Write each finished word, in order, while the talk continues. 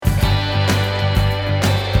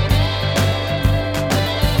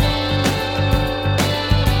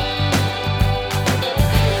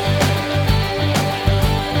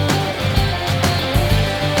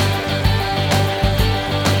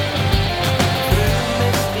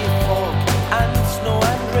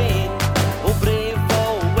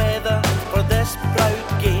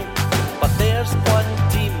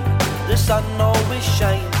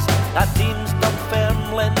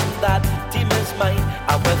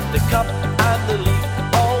the cup and the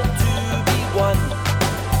league all to be won.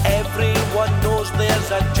 Everyone knows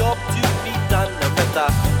there's a job to be done, and with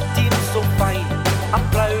a team so fine, I'm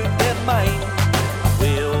proud they're mine.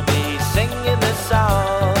 We'll be singing this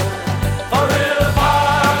song. For real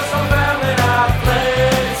Hearts, Dunfermline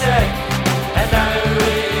Athletic, and now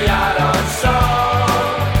we are on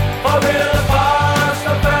song. For real Hearts,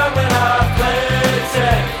 Dunfermline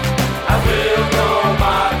Athletic, and we'll go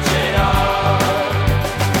marching on.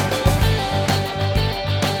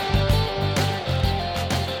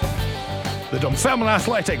 The Dunfermline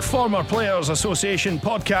Athletic Former Players Association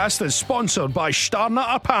podcast is sponsored by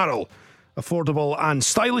Starnut Apparel. Affordable and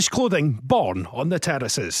stylish clothing born on the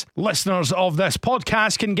terraces. Listeners of this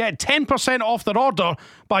podcast can get 10% off their order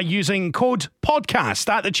by using code PODCAST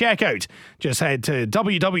at the checkout. Just head to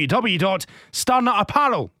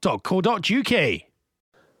www.starnutapparel.co.uk.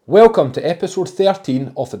 Welcome to episode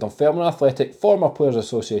 13 of the Dunfermline Athletic Former Players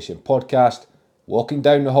Association podcast, Walking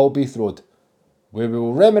Down the Halbeath Road, where we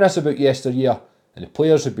will reminisce about yesteryear and the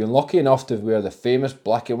players who've been lucky enough to wear the famous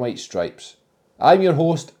black and white stripes. I'm your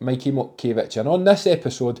host, Mikey, and on this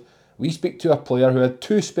episode, we speak to a player who had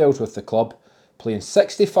 2 spells with the club, playing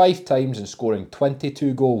 65 times and scoring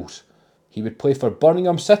 22 goals. He would play for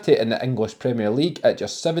Birmingham City in the English Premier League at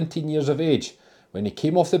just 17 years of age, when he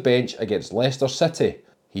came off the bench against Leicester City.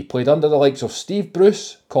 He played under the likes of Steve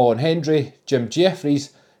Bruce, Colin Hendry, Jim Jeffries,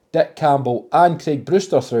 Dick Campbell and Craig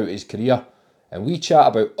Brewster throughout his career, and we chat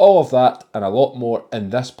about all of that and a lot more in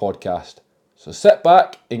this podcast. So sit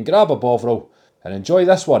back and grab a bovril and enjoy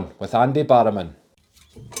this one with Andy Barrowman.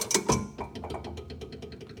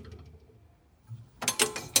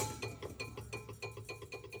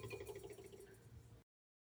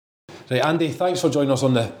 Right, Andy, thanks for joining us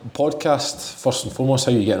on the podcast. First and foremost,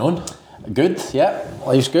 how are you getting on? Good, yeah.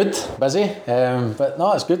 Life's good. Busy, but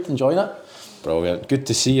no, it's good. Enjoying it. Brilliant. Good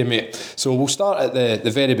to see you, mate. So we'll start at the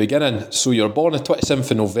very beginning. So you were born on the 27th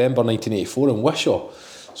of November 1984 in Wishaw.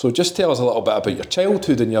 So just tell us a little bit about your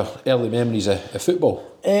childhood and your early memories of football.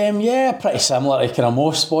 Yeah, pretty similar to kind of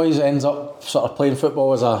most boys. Ends up sort of playing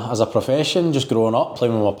football as a profession, just growing up,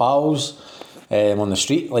 playing with my pals on the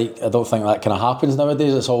street. Like, I don't think that kind of happens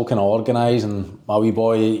nowadays. It's all kind of organised, and my wee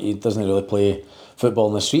boy, he doesn't really play football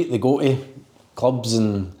in the street. They go to clubs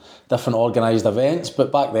and different organised events,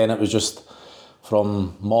 but back then it was just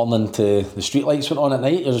from morning to the street lights went on at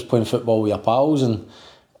night. You're just playing football with your pals and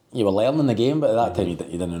you were learning the game, but at that time you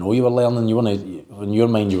didn't know you were learning. You weren't, in your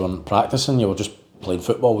mind, you weren't practising. You were just playing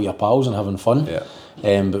football with your pals and having fun. Yeah.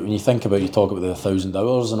 But when you think about, you talk about the 1,000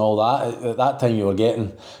 hours and all that, at that time you were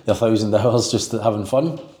getting your 1,000 hours just having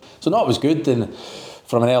fun. So no, it was good. And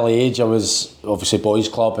from an early age, I was obviously boys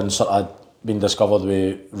club and sort of been discovered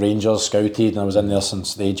with Rangers, scouted, and I was in there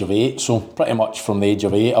since the age of 8. So pretty much from the age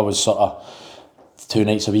of 8, I was sort of 2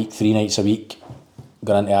 nights a week, 3 nights a week,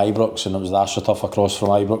 going into Ibrox, and it was the AstroTurf across from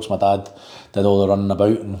Ibrox. My dad did all the running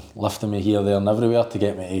about and lifting me here, there and everywhere to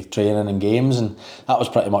get me to training and games, and that was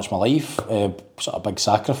pretty much my life. Sort of big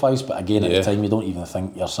sacrifice, but again at the time you don't even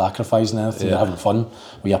think you're sacrificing anything. You're having fun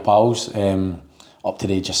with your pals up to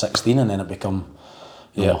the age of 16, and then it become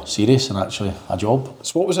you know, serious and actually a job.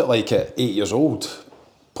 So what was it like at 8 years old,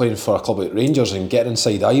 playing for a club like Rangers and getting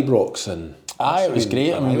inside Ibrox? And it was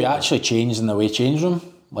great. I mean, we actually changed in the away change room.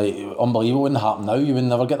 Like, unbelievable. It wouldn't happen now. You would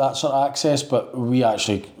never get that sort of access, but we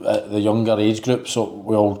actually, at the younger age group, so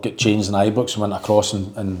we all get changed in Ibrox and went across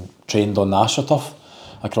and trained on the AstroTurf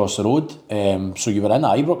across the road. So you were in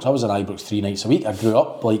Ibrox. I was in Ibrox 3 nights a week. I grew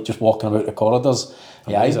up like just walking about the corridors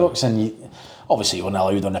of Ibrox, and obviously you weren't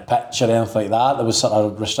allowed on the pitch or anything like that. There was sort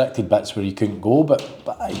of restricted bits where you couldn't go, but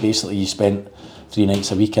basically you spent 3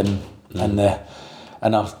 nights a week in the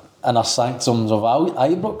inner sanctums of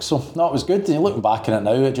Ibrox. So no, it was good. And looking back on it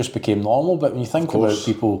now, it just became normal. But when you think about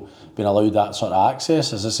people being allowed that sort of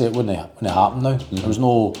access, as I say, it wouldn't happen now. There was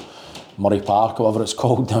no Murray Park or whatever it's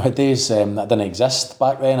called nowadays. That didn't exist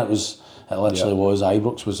back then. It literally was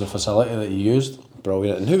Ibrox was the facility that you used.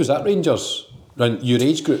 Brilliant. And who was that Rangers? Around your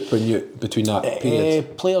age group between that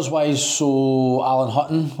period? Players wise, so Alan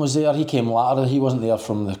Hutton was there. He came later. He wasn't there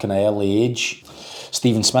from the kind of early age.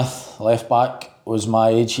 Stephen Smith, left back, was my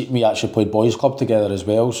age. We actually played boys club together as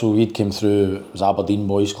well. So we'd came through, it was Aberdeen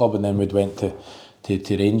boys club, and then we'd went to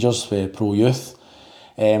Rangers for pro youth.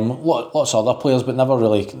 Lots of other players, but never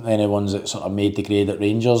really any ones that sort of made the grade at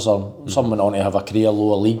Rangers, or some went on to have a career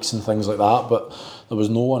lower leagues and things like that. But there was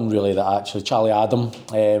no one really that actually. Charlie Adam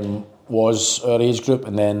was our age group,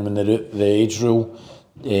 and then when the age rule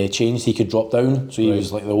changed, he could drop down. So he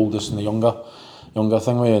was like the oldest and the younger younger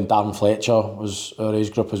thing with, and Darren Fletcher was our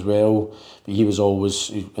age group as well, but he was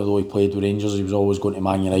always, although he played with Rangers, he was always going to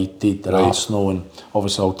Man United and Arsenal, and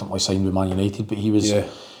obviously ultimately signed with Man United, but he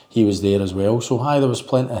was there as well. So there was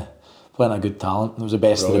plenty of good talent. It was the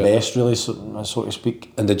best of the best, really, so to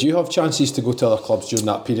speak. And did you have chances to go to other clubs during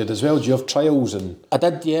that period as well? Did you have trials? And I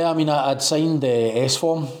did, yeah. I mean, I'd signed S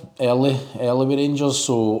form early with Rangers,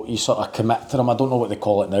 so you sort of commit to them. I don't know what they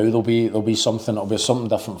call it now. There'll be something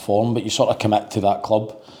different form, but you sort of commit to that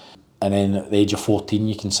club, and then at the age of 14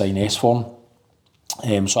 you can sign S form.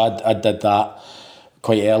 So I did that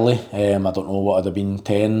quite early. I don't know what I'd have been,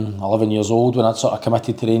 10, 11 years old when I'd sort of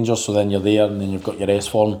committed to Rangers. So then you're there, and then you've got your S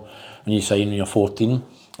form when you sign when you're 14.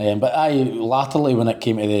 But latterly, when it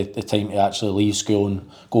came to the time to actually leave school and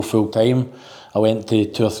go full time, I went to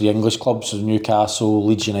 2 or 3 English clubs, Newcastle,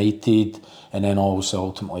 Leeds United, and then also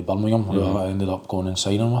ultimately Birmingham, who I ended up going and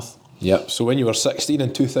signing with. Yep. So when you were 16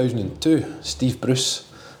 in 2002, Steve Bruce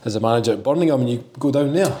as a manager at Birmingham, and you go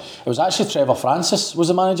down there. It was actually Trevor Francis was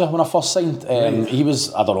the manager when I first signed. He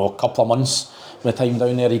was, I don't know, a couple of months by the time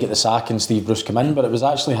down there he got the sack and Steve Bruce came in, but it was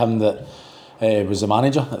actually him that was the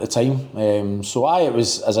manager at the time. So it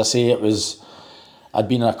was, as I say, I'd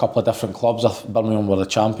been in a couple of different clubs. Birmingham were the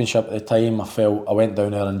Championship at the time. I went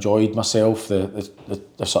down there and enjoyed myself, the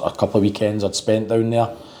sort of couple of weekends I'd spent down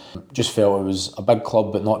there. Just felt it was a big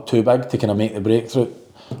club but not too big to kind of make the breakthrough.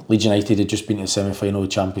 Leeds United had just been to the semi-final of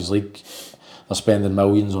the Champions League. They're spending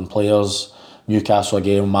millions on players. Newcastle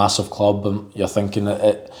again, massive club, and you're thinking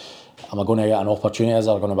am I going to get an opportunity? Is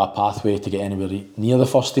there going to be a pathway to get anybody near the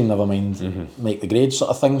first team, never mind make the grade sort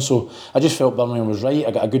of thing? So I just felt Birmingham was right.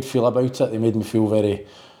 I got a good feel about it. They made me feel very,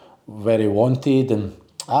 very wanted, and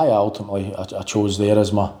ultimately I chose there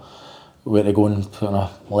as my way to go and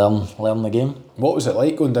learn the game. What was it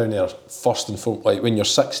like going down there first and foremost, like when you're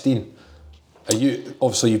 16?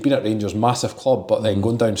 Obviously you've been at Rangers, massive club, but then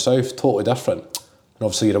going down south, totally different. And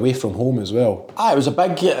obviously you're away from home as well. It was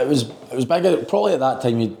big. Probably at that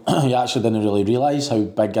time you actually didn't really realise how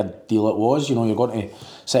big a deal it was. You know, you're going to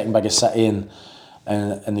second biggest city in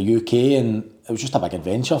the UK, and it was just a big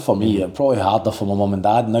adventure for me. It was probably harder for my mum and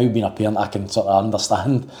dad. Now being a parent, I can sort of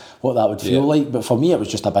understand what that would feel like. But for me, it was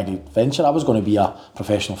just a big adventure. I was going to be a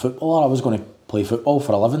professional footballer. I was going to play football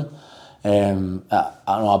for a living. At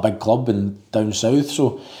a big club and down south,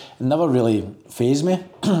 so it never really fazed me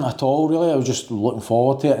at all, really. I was just looking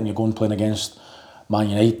forward to it, and you're going playing against Man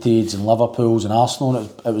Uniteds and Liverpools and Arsenal, and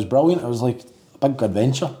it was brilliant. It was like a big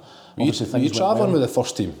adventure. Were you travelling with the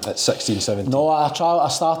first team at 16, 17? No,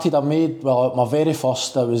 I made my very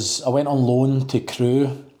first, I went on loan to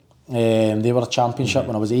Crewe. They were a Championship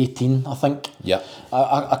when I was 18, I think. Yeah.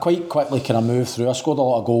 I quite quickly kind of moved through. I scored a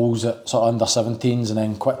lot of goals at sort of under 17s, and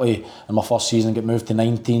then quickly in my first season got moved to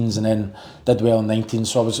 19s, and then did well in 19s.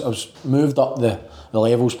 So I was moved up the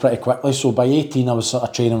levels pretty quickly. So by 18 I was sort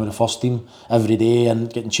of training with the first team every day and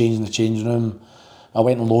getting changed in the changing room. I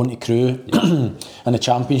went on loan to Crewe in the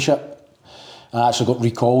Championship. I actually got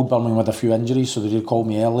recalled. Birmingham had a few injuries, so they recalled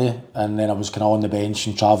me early, and then I was kind of on the bench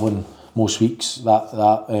and travelling most weeks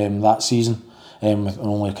that season,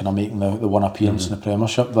 only kind of making the one appearance in the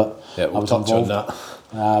Premiership. But I was involved.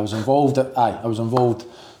 I was involved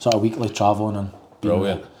sort of weekly travelling and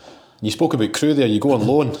brilliant. You spoke about Crewe there. You go on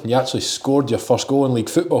loan and you actually scored your first goal in league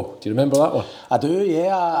football. Do you remember that one? I do,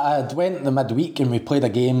 yeah. I went in the midweek and we played a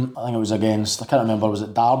game. I think it was against, I can't remember, was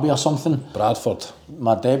it Derby or something? Bradford.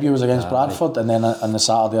 My debut was against Bradford, and then on the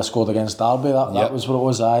Saturday I scored against Derby. That was what it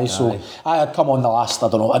was. So I had come on the last, I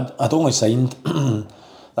don't know, I'd only signed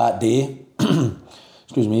that day.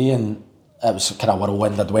 Excuse me, and it was kind of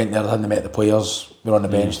whirlwind. I'd went there, I hadn't met the players. We were on the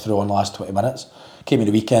bench through on the last 20 minutes. Came in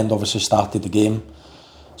the weekend, obviously started the game.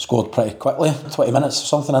 Scored pretty quickly, 20 minutes or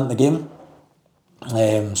something into the game.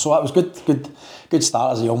 So that was good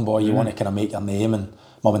start as a young boy. You want to kind of make your name, and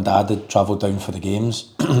mum and dad had travelled down for the games.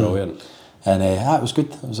 Brilliant. And it was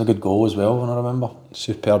good. It was a good goal as well, when I remember.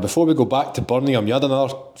 Superb. Before we go back to Birmingham, you had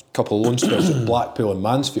another couple of loan spells at Blackpool and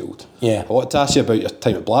Mansfield. Yeah. I wanted to ask you about your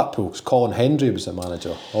time at Blackpool, because Colin Hendry was the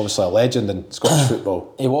manager. Obviously a legend in Scottish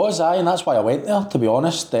football. He was, and that's why I went there, to be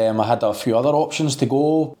honest. I had a few other options to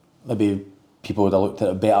go. Maybe people would have looked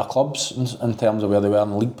at better clubs in terms of where they were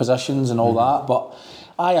in league positions and all that. But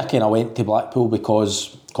I kind of went to Blackpool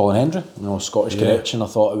because Colin Hendry, Scottish connection. I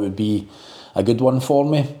thought it would be a good one for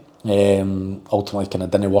me. Ultimately kind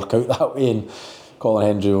of didn't work out that way, and Colin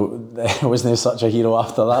Hendry wasn't such a hero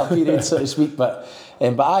after that period, so to speak. But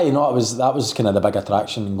that was kind of the big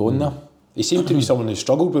attraction in going there. He seemed to be someone who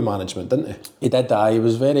struggled with management, didn't he? He did. He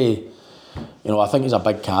was very, I think he's a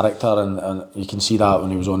big character, and you can see that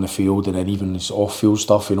when he was on the field, and then even his off-field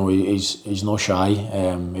stuff. He's not shy.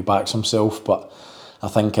 He backs himself, but I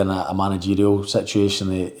think in a managerial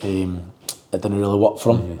situation, it didn't really work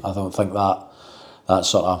for him. I don't think that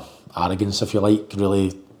sort of arrogance, if you like,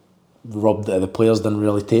 really rubbed it. The players didn't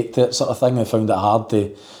really take to it, sort of thing. They found it hard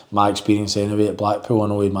to, my experience anyway, at Blackpool. I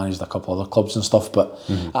know he managed a couple of other clubs and stuff, but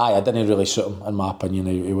it didn't really suit him, in my opinion.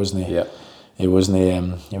 He wasn't. Yeah. He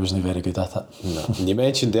wasn't very good at it. No. And you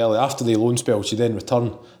mentioned earlier, after the loan spell, you then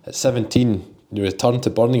return at 17. You return to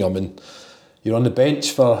Birmingham, and you're on the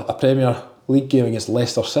bench for a Premier League game against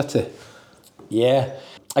Leicester City. Yeah.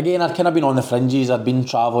 Again, I'd kind of been on the fringes. I'd been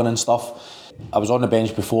travelling and stuff. I was on the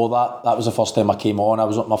bench before that. That was the first time I came on.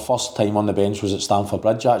 My first time on the bench was at Stamford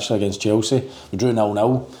Bridge, actually, against Chelsea. We drew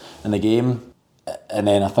 0-0 in the game, and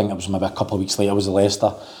then I think it was maybe a couple of weeks later was the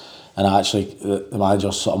Leicester. And actually, the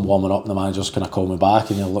manager's sort of warming up, and the manager's kind of called me back,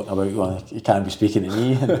 and you're looking about going, you can't be speaking to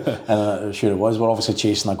me. And I'm sure it was. We're obviously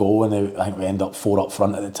chasing a goal, and I think we ended up 4 up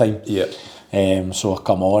front at the time. Yeah. So I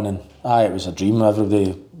come on, and it was a dream.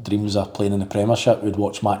 Everybody dreams of playing in the Premiership. We'd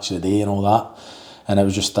watch Match of the Day and all that. And it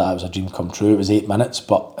was just that, it was a dream come true. It was 8 minutes,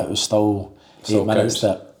 but it was still 8 minutes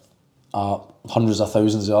that hundreds of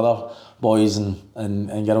thousands of other boys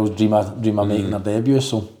and girls dream of making their debut.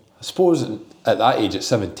 So I suppose at that age, at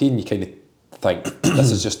 17, you kind of think,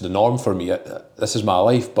 this is just the norm for me, this is my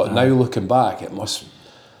life. But now looking back, it must be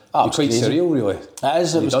quite crazy. surreal, really. It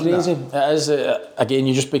is, it was crazy. It is, again,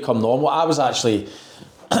 you just become normal. I was actually,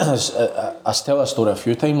 I tell this story a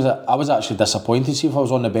few times, that I was actually disappointed. See, if I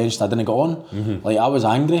was on the bench and I didn't get on, like I was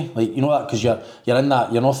angry, like, you know that, because you're in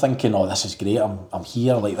that, you're not thinking, oh, this is great, I'm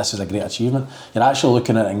here, like this is a great achievement. You're actually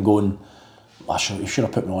looking at it and going, you should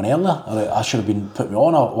have put me on earlier. Or I should have been put me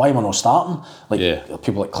on. Or why am I not starting? Like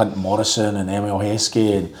people like Clinton Morrison and Emil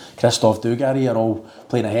Heskey and Christophe Dugarry are all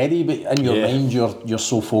playing ahead of you, but in your mind you're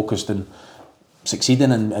so focused on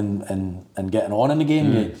succeeding and getting on in the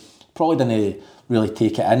game. You probably didn't really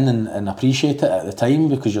take it in and appreciate it at the time,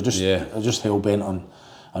 because you're just hell bent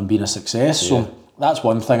on being a success. So that's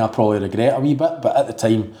one thing I probably regret a wee bit. But at the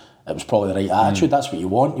time, it was probably the right attitude. That's what you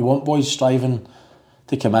want. You want boys striving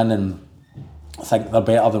to come in and think they're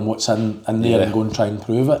better than what's in there and go and try and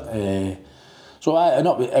prove it. So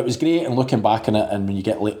it was great, and looking back on it, and when you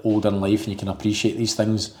get older in life and you can appreciate these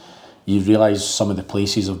things, you realise some of the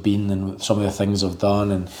places I've been and some of the things I've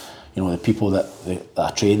done, and you know, the people that I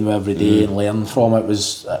train with every day and learn from. It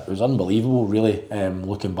was unbelievable, really,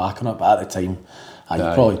 looking back on it. But at the time,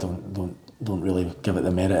 you probably don't really give it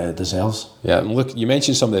the merit it deserves. Yeah, and look, you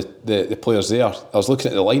mentioned some of the players there. I was looking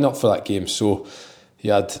at the lineup for that game. So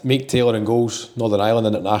you had Mike Taylor in goals, Northern Ireland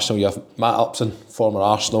international. You have Matt Upson, former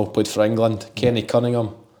Arsenal, played for England. Kenny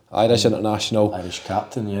Cunningham, Irish international. Irish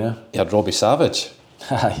captain, yeah. You had Robbie Savage,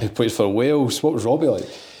 who played for Wales. What was Robbie like?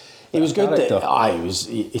 He was good.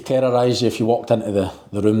 He terrorised you if you walked into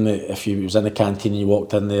the room. If you was in the canteen and you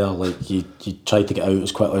walked in there, like you tried to get out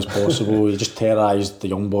as quickly as possible. He just terrorised the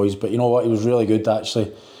young boys. But you know what? He was really good actually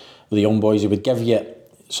with the young boys. He would give you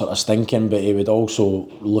sort of stinking, but he would also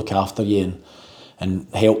look after you and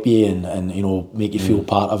help you and you know, make you feel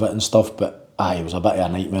part of it and stuff. But he was a bit of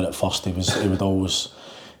a nightmare at first. He would always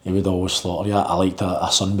slaughter you. I liked a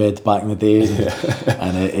sunbed back in the day,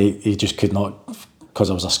 and he just could not. Because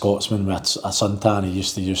I was a Scotsman with a suntan, he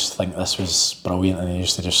used to just think this was brilliant, and he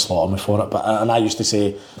used to just slaughter me for it. And I used to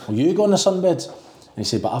say, "Will you go on the sunbeds?" And he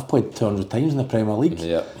said, "But I've played 200 times in the Premier League."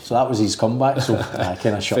 Yeah. So that was his comeback. So I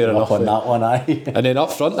kind of shut him up on that one. And then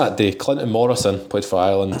up front that day, Clinton Morrison played for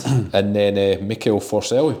Ireland, and then Mikhail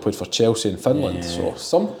Forsell, who played for Chelsea in Finland. Yeah.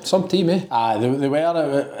 So some team, eh? They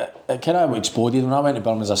were. It kind of exploded when I went to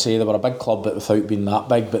Birmingham. As I say, they were a big club, but without being that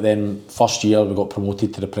big. But then first year we got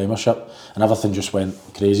promoted to the Premiership, and everything just went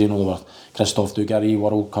crazy. You know, there were Christophe Dugarry,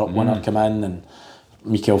 World Cup winner, came in, and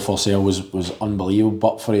Mikhail Forsell was unbelievable.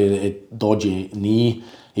 But for a dodgy knee,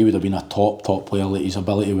 he would have been a top player. Like, his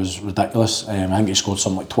ability was ridiculous. I think he scored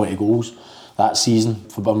something like 20 goals that season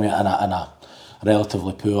for Birmingham in a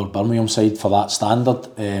relatively poor Birmingham side for that standard.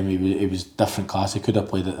 He was different class. He could have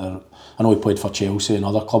played at I know he played for Chelsea and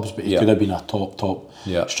other clubs, but he could have been a top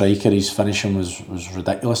striker. His finishing was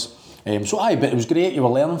ridiculous. But it was great. You were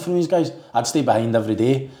learning from these guys. I'd stay behind every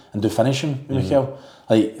day and do finishing with Michael.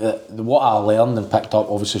 Like what I learned and picked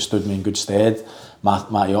up obviously stood me in good stead.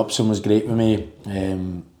 Matty Upson was great with me.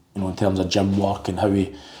 You know, in terms of gym work and how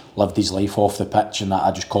he lived his life off the pitch, and that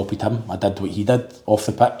I just copied him. I did what he did off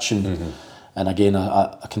the pitch, and again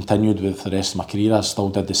I continued with the rest of my career. I still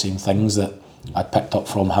did the same things that I'd picked up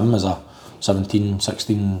from him as a 17,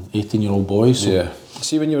 16, 18-year-old boy. So. Yeah.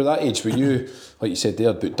 See, when you were that age, were you, like you said there,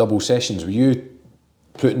 about double sessions, were you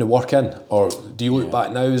putting the work in? Or do you look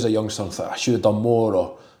back now as a youngster and think, I should have done more?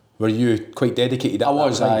 Or were you quite dedicated at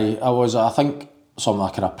that time? I was. I think something I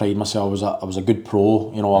kind of pride myself. I was a good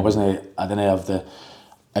pro, you know. I didn't have the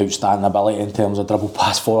outstanding ability in terms of dribble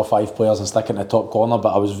past 4 or 5 players and stick in the top corner,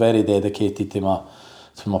 but I was very dedicated to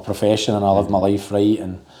my profession, and I lived my life right,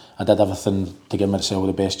 and I did everything to give myself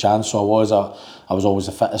the best chance. So I was always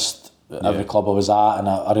the fittest at every club I was at, and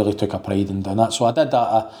I really took a pride in doing that. So I did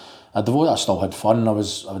that. I devoted. I still had fun. I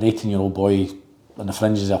was an 18-year-old boy in the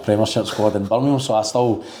fringes of a Premiership squad in Birmingham, so I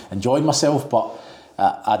still enjoyed myself, but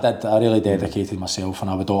I really dedicated myself, and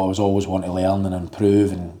I was always wanting to learn and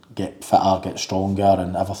improve and get fitter, get stronger,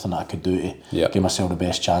 and everything that I could do to give myself the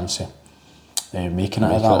best chance of making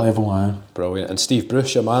it at that level. Brilliant. And Steve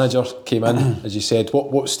Bruce, your manager, came in, as you said.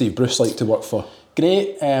 What's Steve Bruce like to work for?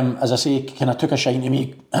 Great. As I say, kind of took a shine to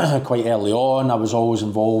me quite early on. I was always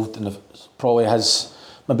involved in probably his,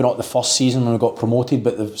 maybe not the first season when we got promoted,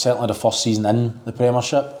 but certainly the first season in the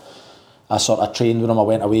Premiership. I sort of trained with him. I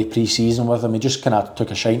went away pre-season with him. He just kind of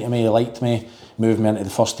took a shine to me. He liked me, moved me into the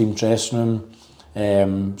first team dressing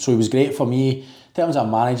room. So he was great for me. In terms of a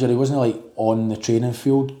manager, he wasn't like on the training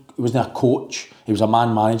field. He wasn't a coach. He was a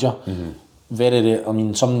man manager.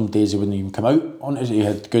 Mm-hmm. Some days he wouldn't even come out on it. He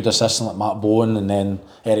had good assistants like Matt Bowen and then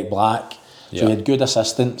Eric Black. So he had good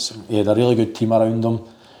assistants. He had a really good team around him,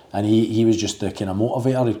 and he was just the kind of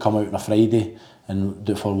motivator. He'd come out on a Friday and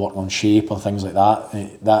do it for work on shape or things like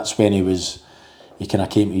that. That's when he kind of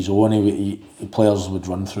came to his own. Players would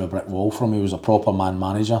run through a brick wall for him. He was a proper man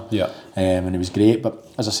manager, and he was great. But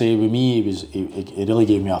as I say, with me, he really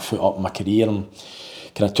gave me a foot up in my career and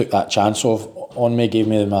kind of took that chance on me, gave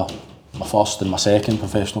me my first and my second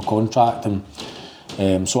professional contract,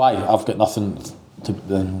 and so I've got nothing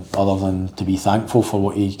other than to be thankful for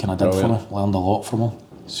what he kind of did for me. Learned a lot from him.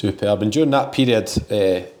 Superb. And during that period,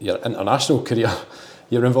 your international career,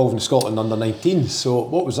 you were involved in Scotland under-19. So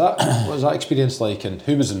what was that? What was that experience like, and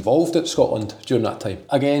who was involved at Scotland during that time?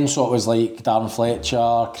 Again, so it was like Darren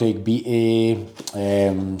Fletcher, Craig Beattie,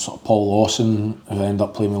 sort of Paul Lawson, who I ended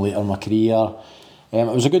up playing with later in my career. We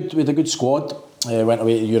had a good squad. Went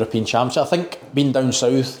away to the European Championship. I think being down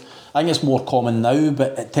south, I think it's more common now,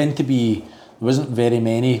 but it tended to be, there wasn't very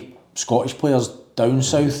many Scottish players down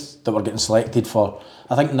south that were getting selected for.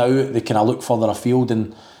 I think now they kind of look further afield,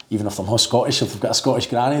 and even if they're not Scottish, if they've got a Scottish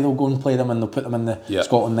granny, they'll go and play them and they'll put them in the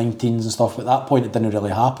Scotland 19s and stuff. But at that point, it didn't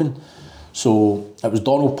really happen. So it was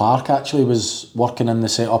Donald Park actually was working in the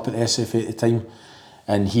set-up at the SFA at the time,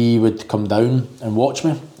 and he would come down and watch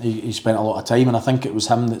me. He spent a lot of time, and I think it was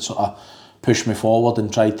him that sort of pushed me forward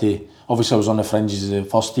and tried to. Obviously, I was on the fringes of the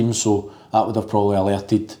first team, so that would have probably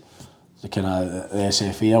alerted the kind of the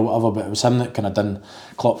SFA or whatever. But it was him that kind of done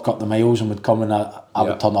cut the miles and would come, and I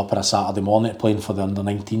would turn up on a Saturday morning playing for the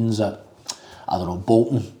under-19s at, I don't know,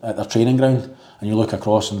 Bolton at their training ground, and you look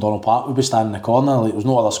across and Donald Park would be standing in the corner. Like, there was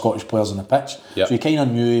no other Scottish players on the pitch, so you kind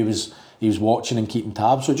of knew he was watching and keeping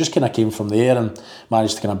tabs. So it just kind of came from there, and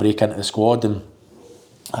managed to kind of break into the squad, and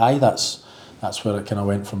that's where it kind of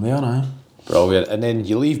went from there. Brilliant. And then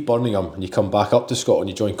you leave Birmingham and you come back up to Scotland,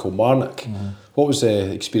 you join Kilmarnock. Mm-hmm. What was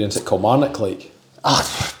the experience at Kilmarnock like?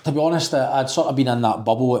 To be honest, I'd sort of been in that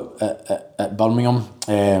bubble at Birmingham,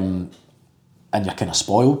 and you're kind of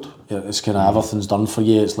spoiled. It's kind of everything's done for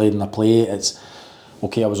you, it's laid in a plate. It's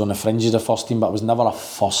okay, I was on the fringes of the first team, but I was never a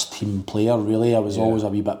first team player really. I was always a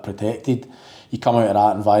wee bit protected. You come out of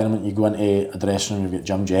that environment, you go into a dressing room, you've got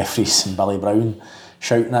Jim Jeffries and Billy Brown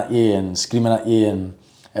shouting at you and screaming at you, and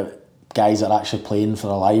guys that are actually playing for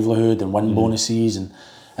a livelihood and win bonuses, and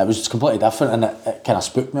it was completely different, and it kind of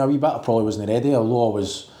spooked me a wee bit. I probably wasn't ready, although I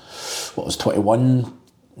was 21,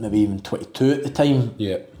 maybe even 22 at the time.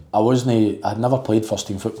 I'd never played first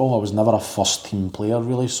team football. I was never a first team player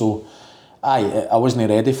really, so I wasn't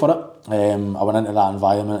ready for it. I went into that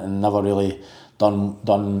environment and never really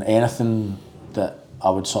done anything that I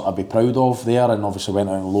would sort of be proud of there, and obviously went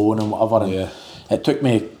out on loan and whatever, and it took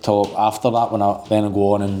me till after that when I then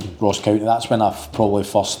go on in Ross County. That's when I probably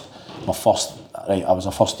I was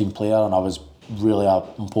a first team player, and I was really an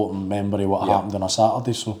important member of what happened on a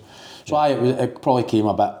Saturday. So it probably came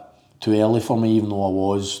a bit too early for me, even though I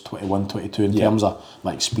was 21, 22 in terms of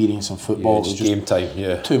my experience in football. It was just game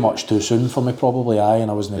time, too much too soon for me probably,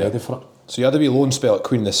 and I wasn't ready for it. So you had a wee loan spell at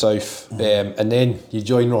Queen of the South, and then you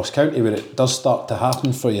join Ross County where it does start to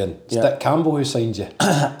happen for you, and it's Dick Campbell who signed you.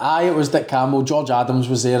 It was Dick Campbell. George Adams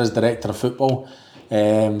was there as director of football,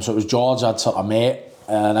 so it was George I'd sort of met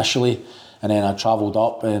initially, and then I travelled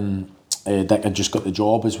up, and Dick had just got the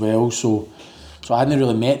job as well, so I hadn't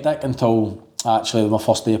really met Dick until actually my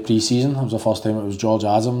first day of pre-season. It was the first time it was George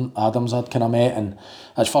Adams I'd kind of met, and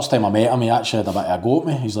that's the first time I met him. He actually had a bit of a go at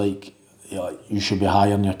me. He's like, you should be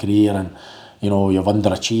higher in your career, and you've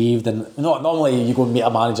underachieved, and normally you go and meet a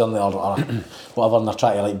manager or whatever, and they're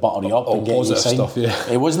trying to like butter you up and get you signed.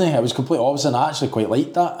 It wasn't. It was completely opposite, and I actually quite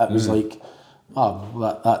liked that. It was like,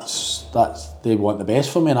 that's they want the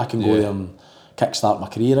best for me, and I can go there and kickstart my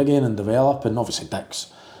career again and develop. And obviously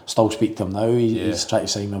Dick's still speak to him now. He's tried to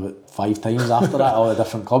sign me about 5 times after that, all the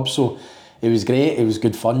different clubs. So it was great. It was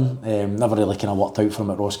good fun. Never really kind of worked out for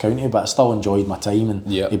him at Ross County, but I still enjoyed my time. And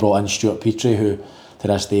he brought in Stuart Petrie, who to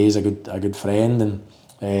this day is a good friend. And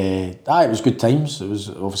it was good times. It was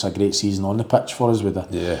obviously a great season on the pitch for us with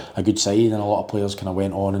a good side, and a lot of players kind of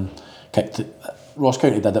went on and kicked it. Ross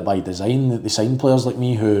County did it by design. They signed players like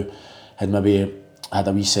me who had maybe had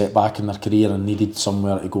a wee setback in their career and needed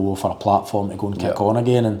somewhere to go for a platform to go and kick on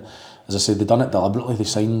again. And as I said, they done it deliberately. They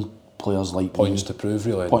signed players like points to prove,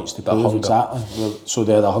 really. Points to prove, exactly. So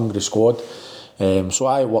they're the hungry squad. So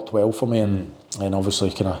it worked well for me, and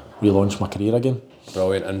obviously kind of relaunched my career again.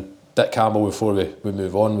 Brilliant. And Dick Campbell, before we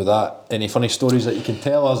move on with that, any funny stories that you can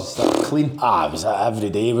tell us that are clean? It was every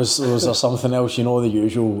day. Was there something else? The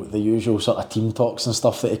usual sort of team talks and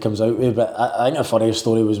stuff that he comes out with. But I think the funniest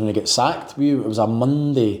story was when he got sacked. It was a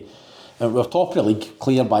Monday, and we were top of the league,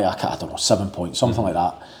 clear by I don't know, 7 points, something like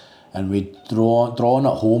that. And we'd drawn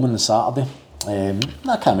at home on the Saturday.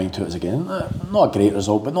 I can't mind who it was again. Not a great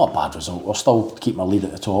result, but not a bad result. We're still keeping our lead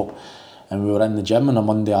at the top. And we were in the gym on a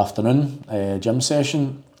Monday afternoon, gym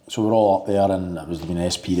session. So we were all up there, and it was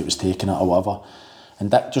an SP that was taking it or whatever.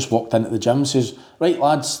 And Dick just walked into the gym and says, "Right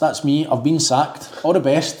lads, that's me, I've been sacked, all the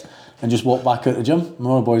best," and just walked back out the gym. And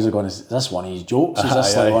all the boys are going, "Is this one of his jokes? Is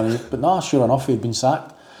this like one of his..." But no, sure enough, he'd been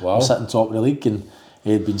sacked. Wow. We're sitting top of the league and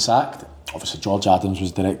he had been sacked. Obviously George Adams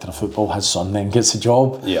was director of football, his son then gets a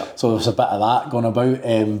job. Yeah. So there was a bit of that going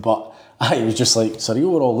about, but it was just like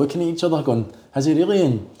surreal. We're all looking at each other going, "Has he really?"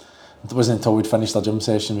 And it wasn't until we'd finished our gym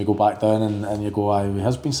session we go back down and you go, "He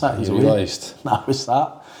has been sacked." You realised? That was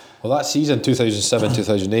that. Well, that season,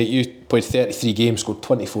 2007-2008, you played 33 games, scored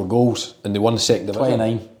 24 goals, and they won the second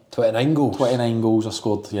division. 29 goals? 29 goals I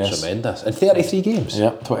scored, yes. Tremendous. In 33 games?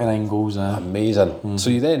 Yep, 29 goals. Amazing. So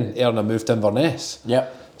you then earned a move to Inverness?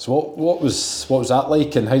 Yep. So what was that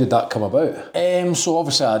like, and how did that come about? So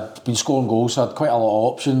obviously I'd been scoring goals, so I had quite a lot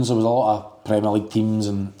of options. There was a lot of Premier League teams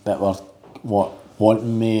and that were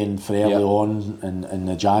wanting me and for early on in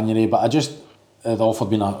the January, but they'd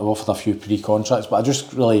offered a few pre-contracts, but I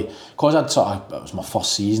just really, because it was my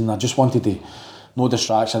first season, I just wanted to, no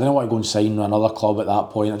distraction, I didn't want to go and sign with another club at that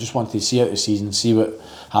point. I just wanted to see out the season, see what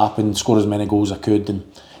happened, score as many goals as I could, and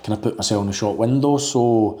kind of put myself in the short window.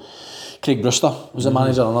 So Craig Brewster was the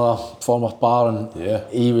manager, another former bar, and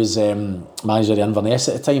he was manager of Inverness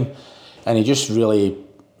at the time, and he just really,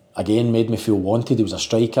 again, made me feel wanted. He was a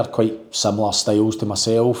striker, quite similar styles to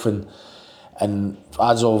myself, and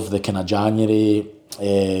as of the kind of January,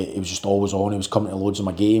 he was just always on. He was coming to loads of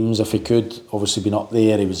my games if he could. Obviously, been up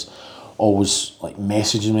there, he was always like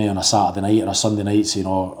messaging me on a Saturday night or a Sunday night saying,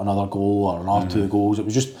 another goal or another 2 goals. It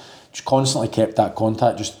was just constantly kept that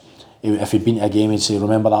contact. Just if he'd been to a game, he'd say,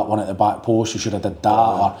 "Remember that one at the back post, you should have did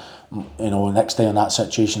that," or next time in that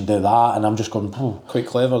situation, do that. And I'm just going, quite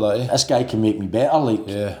clever that, this guy can make me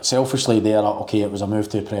better. Selfishly there, okay, it was a move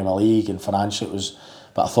to the Premier League and financially it was,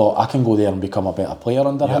 but I thought I can go there and become a better player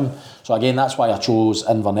under him. So again, that's why I chose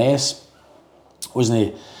Inverness.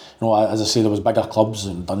 Wasn't as I say, there was bigger clubs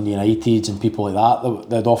and Dundee United and people like that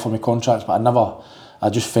they'd offer me contracts, but I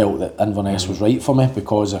just felt that Inverness was right for me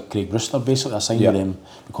because of Craig Brewster. Basically, I signed with them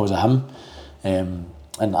because of him.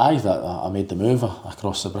 And I made the move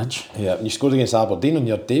across the bridge. Yeah, and you scored against Aberdeen on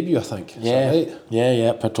your debut, I think. Is that right?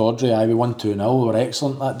 Yeah, Pittodrie. We won 2-0. We were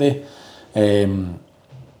excellent that day. It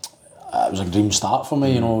was a dream start for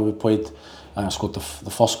me. We played. I scored the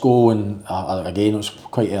first goal, and again it was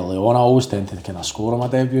quite early on. I always tend to kind of score on my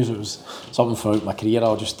debuts. It was something throughout my career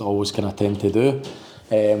I just always kind of tend to do.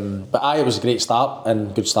 But it was a great start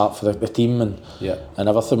and good start for the team and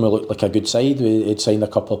everything. We looked like a good side. We had signed a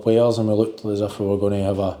couple of players and we looked as if we were going to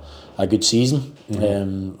have a good season.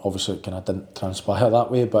 Obviously it kind of didn't transpire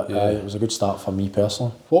that way, but it was a good start for me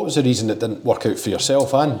personally. What was the reason it didn't work out for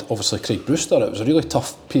yourself and obviously Craig Brewster? It was a really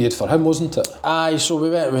tough period for him, wasn't it? So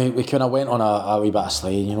we kind of went on a wee bit of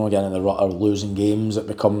slide, getting in the rut of losing games. It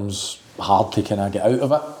becomes hard to kind of get out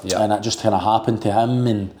of it, and it just kind of happened to him.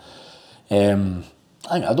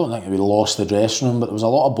 And I don't think we lost the dressing room, but there was a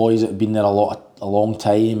lot of boys that had been there a long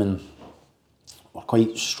time and were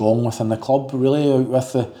quite strong within the club, really,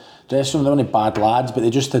 with the dressing room. They weren't bad lads, but they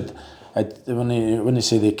just had when they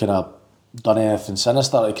say they kind of done anything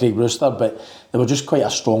sinister like Craig Brewster, but they were just quite a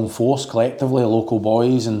strong force collectively, local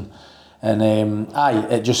boys, and you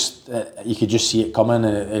could just see it coming,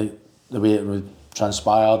 the way it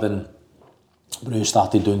transpired, and Bruce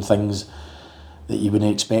started doing things that you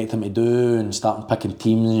wouldn't expect him to do, and starting picking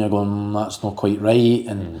teams, and you're going, that's not quite right.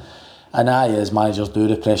 And as managers do,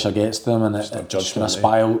 the pressure gets to them, and it just kind of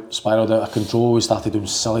spiraled out of control. We started doing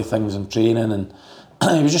silly things in training, and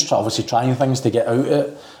he was just obviously trying things to get out of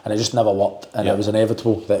it, and it just never worked. And it was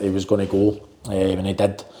inevitable that he was going to go, and he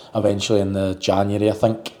did eventually in the January, I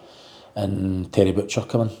think, and Terry Butcher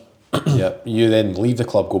come in. You then leave the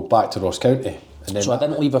club, go back to Ross County. And then so I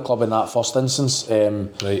didn't leave the club in that first instance.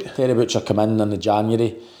 Right. Terry Butcher came in the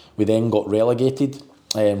January. We then got relegated.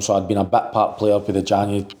 So I'd been a bit part player with the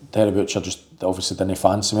January. Terry Butcher just obviously didn't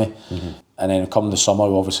fancy me. And then come the summer,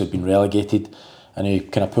 we obviously been relegated. And he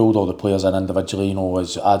kind of pulled all the players in individually. You know,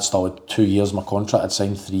 I'd still had 2 years my contract. I'd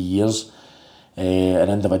signed 3 years. And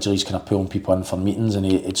individually he's kind of pulling people in for meetings, and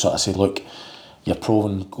he'd sort of said, look, you're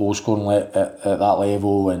proven goal scoring at that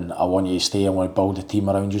level, and I want you to stay, I want to build a team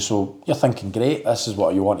around you. So you're thinking, great, this is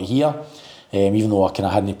what you want to hear. Even though I kind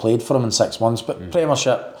of hadn't played for him in 6 months, but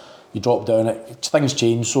Premiership, you drop down it, things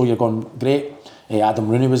change, so you're going, great. Adam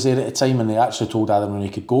Rooney was there at the time, and they actually told Adam Rooney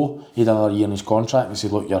he could go. He had another year in his contract, and he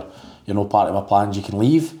said, look, you're no part of my plans, you can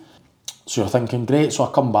leave. So you're thinking, great. So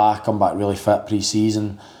I come back really fit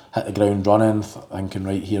pre-season, hit the ground running, thinking,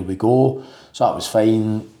 right, here we go. So that was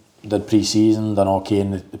fine. Did pre-season, done okay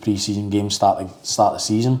in the pre-season game, start the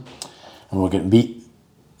season, and we were getting beat.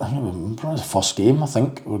 I think it was the first game, I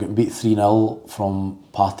think. We were getting beat 3-0 from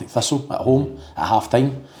Partick Thistle at home at half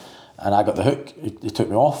time, and I got the hook. He took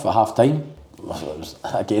me off at half time.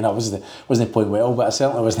 Again, I wasn't playing well, but I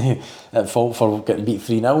certainly wasn't at fault for getting beat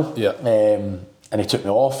 3-0. And he took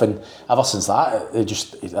me off, and ever since that, it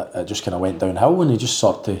just kind of went downhill, and he just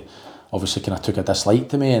sort of obviously kind of took a dislike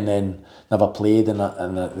to me, and then never played, and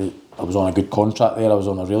I was on a good contract there. I was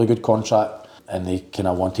on a really good contract, and they kind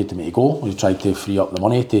of wanted me to go. They tried to free up the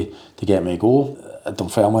money to get me to go.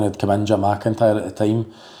 Dunfermline had come in, Jim McIntyre at the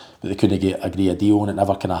time, but they couldn't agree a deal, and it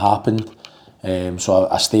never kind of happened. So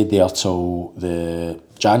I stayed there till the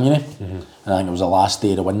January, and I think it was the last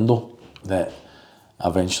day of the window that I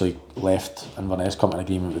eventually left Inverness, come to an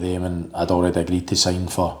agreement with them, and I'd already agreed to sign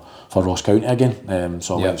for Ross County again.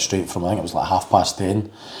 So I went straight from, I think it was like 10:30.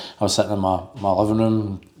 I was sitting in my living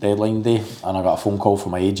room, deadline day, and I got a phone call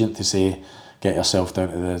from my agent to say, get yourself down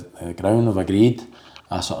to the ground, I've agreed.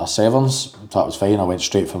 I sort of severance, so that was fine. I went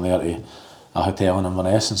straight from there to a hotel in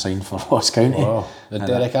Inverness and signed for Ross County. Wow. And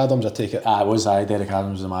Derek Adams, I take it? Derek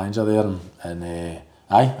Adams was the manager there, and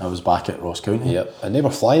I was back at Ross County. Yep. And they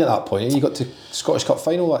were flying at that point. You got to Scottish Cup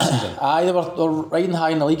final that season. They were riding high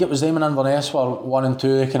in the league. It was them and Inverness were 1 and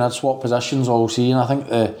 2. They kind of swapped positions all season. I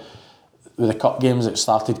think with the cup games, it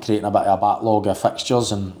started creating a bit of a backlog of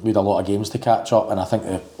fixtures, and we had a lot of games to catch up. And I think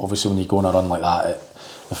obviously when you go on a run like that,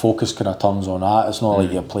 the focus kind of turns on that. It's not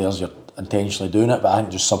like your players, you're intentionally doing it, but I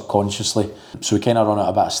think just subconsciously. So we kind of run out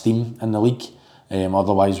a bit of steam in the league.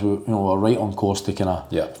 Otherwise, we were right on course to kind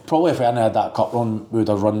of... Probably if we hadn't had that cup run, we would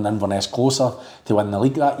have run Inverness closer to win the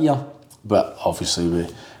league that year. But obviously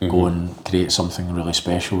we go and create something really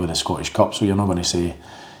special with the Scottish Cup, so you're not going to say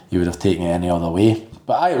you would have taken it any other way.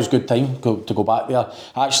 But it was a good time to go back there.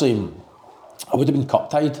 Actually, I would have been cup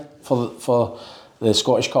tied for the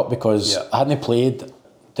Scottish Cup, because I hadn't played.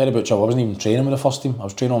 Terry Butcher, I wasn't even training with the first team. I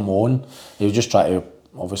was training on my own. He was just trying to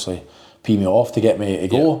obviously pee me off to get me to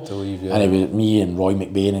go. To leave, And it was me and Roy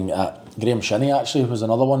McBain and Graham Shinney actually was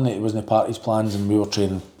another one that wasn't part of his plans, and we were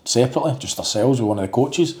training separately, just ourselves with one of the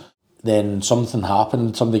coaches. Then something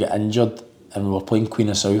happened, somebody got injured, and we were playing Queen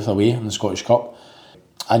of South away in the Scottish Cup.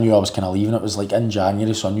 I knew I was kind of leaving. It was like in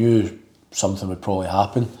January, so I knew something would probably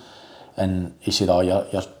happen. And he said,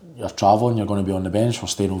 you're travelling, you're going to be on the bench, we're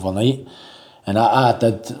staying overnight. And I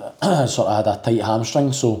did sort of had a tight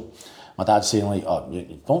hamstring, so my dad's saying like,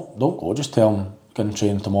 don't go, just tell him go and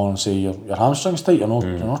train tomorrow and say your hamstring's tight, you're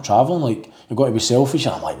not travelling, like you've got to be selfish.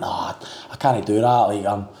 And I'm like, nah, I can't do that, like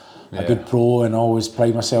I'm a good pro and always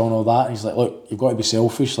pride myself and all that. And he's like, look, you've got to be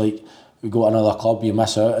selfish, like we go to another club, you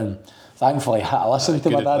miss out. And thankfully I listened to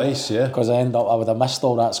my dad, because I would have missed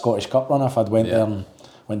all that Scottish Cup run if I'd went there and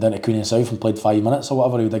went down to Queen and South and played 5 minutes or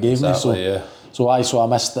whatever he would have gave me. So I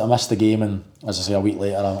missed the game, and as I say, a week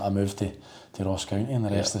later I moved to Ross County, and the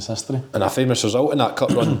rest is history. And a famous result in that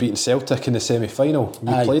cup run, beating Celtic in the semi-final.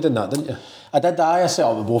 You played in that, didn't you? I did. I set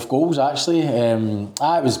up with both goals actually. It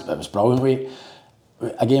was brilliant.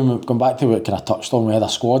 Again, going back to what kind of touched on, we had a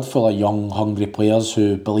squad full of young, hungry players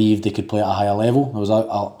who believed they could play at a higher level. There was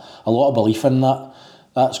a lot of belief in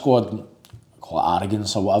that squad. Call it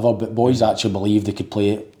arrogance or whatever, but boys actually believed they could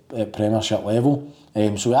play at Premiership level.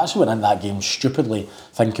 So we actually went into that game stupidly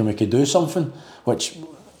thinking we could do something, which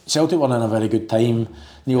Celtic were in a very good time.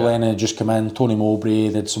 Neil Lennon had just come in, Tony Mowbray,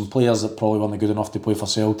 they had some players that probably weren't good enough to play for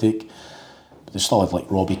Celtic. But they still had like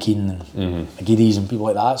Robbie Keane and Giddies and people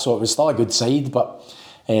like that, so it was still a good side. But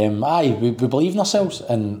we believed in ourselves,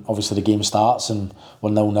 and obviously the game starts and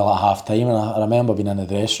we're 0-0 at half time, and I remember being in the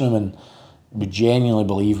dressing room and we genuinely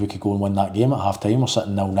believed we could go and win that game at half time. We're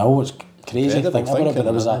sitting 0-0, it's crazy to think about it, but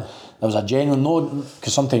there was a genuine no,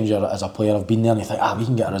 because sometimes you're, as a player, I've been there and you think, we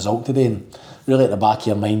can get a result today, and really at the back of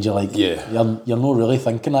your mind you're like, you're not really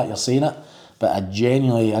thinking that, you're saying it, but I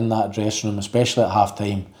genuinely, in that dressing room, especially at half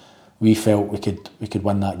time, we felt we could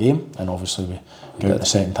win that game, and obviously we got out the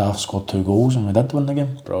second half, scored 2 goals, and we did win the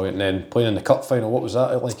game. Brilliant. And then playing in the cup final, what was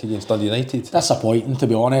that like against Dundee United? Disappointing, to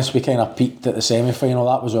be honest. We kind of peaked at the semi-final.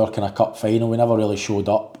 That was our kind of cup final. We never really showed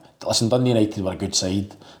up. Listen, Dundee United were a good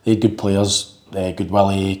side. They had good players, good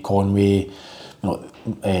Willie, Conway,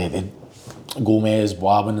 they had Gomez,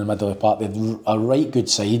 Boabin in the middle of the park. They had a right good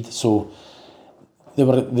side. So they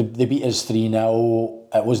beat us 3-0.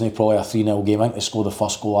 It wasn't probably a 3-0 game. I think they scored the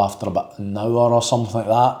first goal after about an hour or something like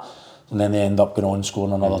that, and then they end up going on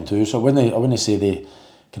scoring another 2. So I wouldn't say they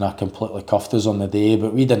kind of completely cuffed us on the day,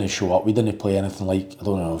 but we didn't show up. We didn't play anything like, I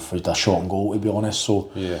don't know if we had a shot on goal, to be honest.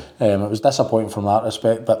 So it was disappointing from that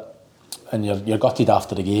respect. And you're gutted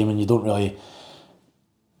after the game, and you don't really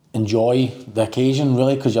enjoy the occasion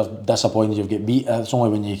really, because you're disappointed you've got beat. It's only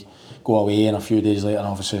when you go away and a few days later, and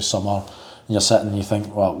obviously it's summer, and you're sitting and you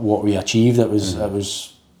think, well, what we achieved, it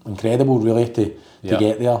was incredible really to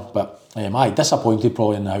get there. But disappointed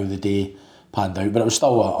probably in how the day panned out, but it was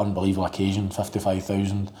still an unbelievable occasion.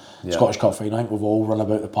 55,000 Scottish Cup final. I think we've all run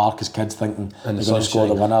about the park as kids thinking they're going to score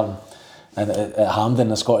the winner, and at Hampden,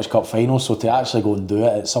 the Scottish Cup final. So to actually go and do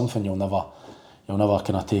it, it's something you'll never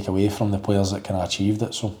kind of take away from the players that kind of achieved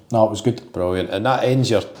it. So no, it was good. Brilliant. And that ends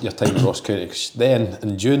your time at Ross County, because then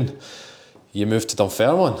in June you moved to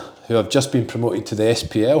Dunfermline, who have just been promoted to the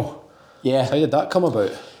SPL. Yeah. How did that come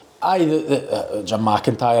about? Jim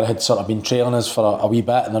McIntyre had sort of been trailing us for a wee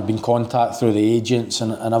bit, and there'd been contact through the agents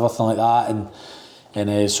and everything like that,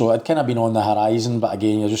 and so it'd kind of been on the horizon. But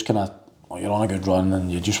again, you're just kind of, you're on a good run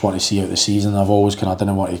and you just want to see out the season. I've always kind of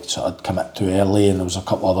didn't want to sort of commit too early, and there was a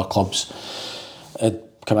couple of other clubs had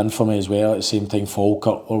come in for me as well at the same time.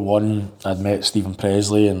 Falkirk were one. I'd met Stephen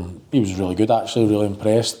Presley and he was really good, actually, really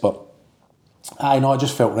impressed. But I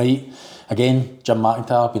just felt right. Again, Jim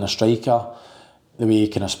McIntyre being a striker, the way he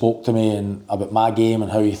kind of spoke to me and about my game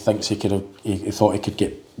and how he thinks he thought he could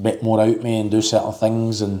get a bit more out of me and do certain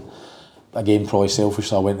things. And again, probably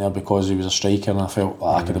selfishly, I went there because he was a striker and I felt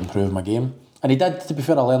like I could improve my game. And he did, to be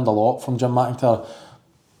fair. I learned a lot from Jim McIntyre.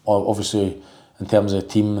 Obviously, in terms of the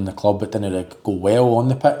team and the club, it didn't go well on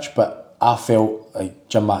the pitch, but I felt like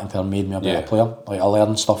Jim McIntyre made me a better player. Like, I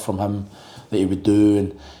learned stuff from him that he would do,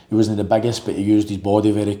 and he wasn't the biggest, but he used his body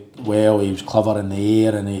very well. He was clever in the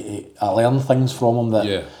air, and I learned things from him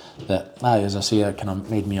that as I say, it kind of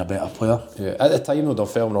made me a better player. Yeah. At the time, though,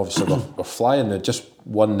 Dunfermline obviously were flying. They just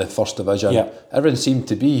won the first division. Yeah. Everything seemed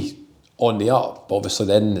to be on the up, but obviously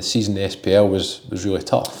then the season in the SPL was really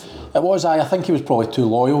tough. It was. I think he was probably too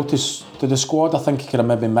loyal to the squad. I think he could have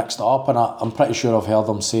maybe mixed it up, and I'm pretty sure I've heard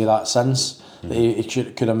him say that since. That he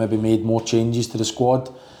could have maybe made more changes to the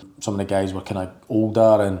squad. Some of the guys were kind of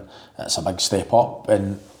older, and it's a big step up,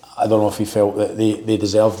 and I don't know if he felt that they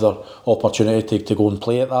deserved their opportunity to go and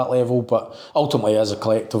play at that level. But ultimately, as a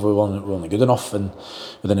collective, we weren't good enough, and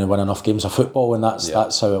we didn't win enough games of football, and that's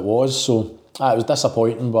how it was. So it was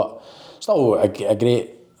disappointing, but still a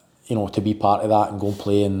great, to be part of that and go and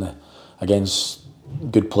play against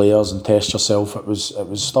good players and test yourself. It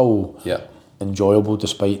was still enjoyable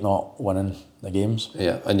despite not winning the games.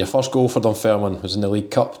 Yeah, and your first goal for Dunfermline was in the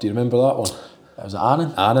League Cup. Do you remember that one? It was at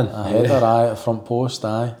Annan. A header, at front post,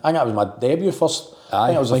 I think that was my debut first. I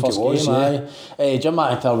think it was the first game, Jim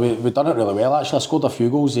McIntyre, we'd done it really well, actually. I scored a few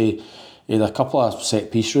goals. He had a couple of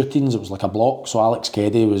set-piece routines. It was like a block, so Alex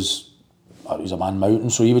Keddy was a man mountain,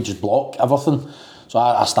 so he would just block everything. So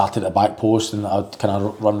I started at the back post, and I'd kind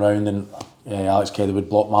of run round, and Alex Keddy would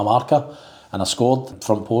block my marker, and I scored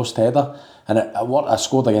front post header. And I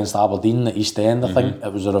scored against Aberdeen at East End, I think.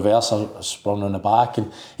 It was a reverse, I sprung on the back,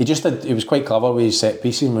 and he was quite clever with his set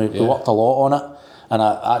pieces, and we worked a lot on it, and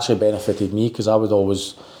it actually benefited me because I would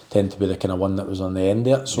always tend to be the kind of one that was on the end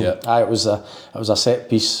of it. So it was a set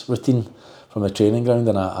piece routine from the training ground,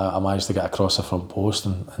 and I managed to get across the front post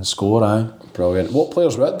and score. Brilliant. What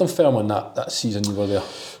players were at Dunfermline that season you were there?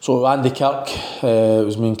 So Andy Kirk, it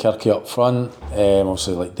was me and Kirky up front,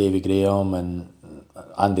 obviously like Davy Graham and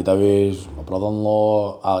Andy Dowie, my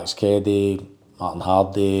brother-in-law, Alex Keddy, Martin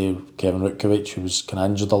Hardy, Kevin Rutkiewicz, who was kind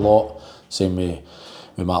of injured a lot, same with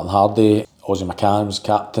Martin Hardy. Ozzy McCann was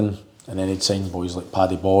captain, and then he'd signed boys like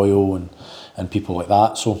Paddy Boyle and people like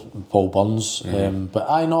that. So Paul Burns. But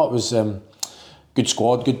I know it was good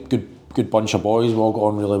squad, good bunch of boys. We all got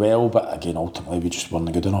on really well, but again, ultimately we just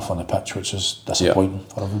weren't good enough on the pitch, which is disappointing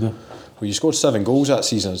for everybody. Well, you scored 7 goals that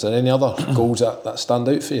season. Is there any other goals that stand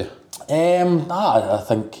out for you? I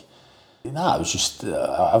think it was just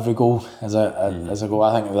every goal as a goal.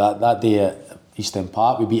 I think that day at East End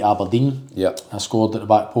Park we beat Aberdeen. Yeah, I scored at the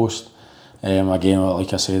back post. Again,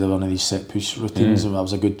 like I said, one of these set piece routines,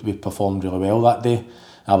 and we performed really well that day.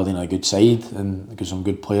 Aberdeen had a good side and got some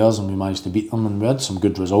good players, and we managed to beat them, and we had some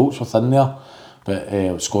good results within there. But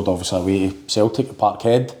we scored obviously away to Celtic at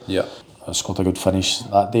Parkhead. Yeah, I scored a good finish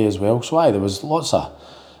that day as well. So there was lots of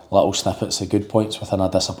little snippets of good points within a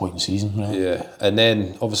disappointing season. Right? Yeah, and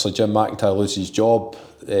then obviously Jim McIntyre loses his job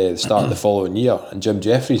the start of the following year, and Jim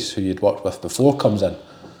Jeffries, who you'd worked with before, comes in.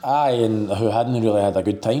 Aye, and who hadn't really had a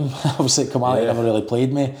good time. Obviously, Kilmarnock never really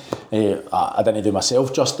played me. I didn't do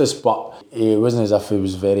myself justice, but it wasn't as if he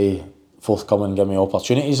was very forthcoming, giving me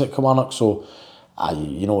opportunities at Kilmarnock. So,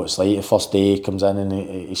 you know what it's like. The first day he comes in and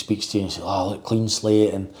he speaks to you and he says, look, clean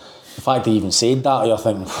slate. And the fact he even said that, you're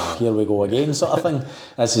thinking, here we go again, sort of thing.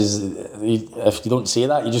 This is, if you don't say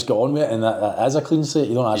that, you just get on with it, and that is a clean slate.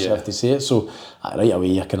 You don't actually have to say it. So right away,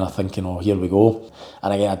 you're kind of thinking, here we go.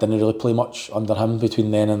 And again, I didn't really play much under him between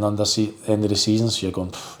then and the end of the season. So you're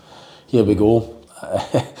going, here we go,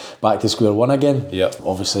 back to square one again. Yeah.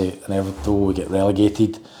 Obviously, inevitably we get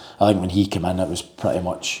relegated. I think when he came in, it was pretty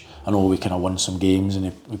much, I know we kind of won some games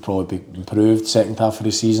and we probably improved second half of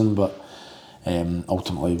the season, but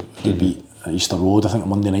ultimately we beat Easter Road, I think,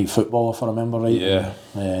 Monday Night Football, if I remember right. Yeah.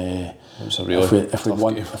 It was a really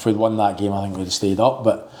if we'd won that game, I think we'd have stayed up,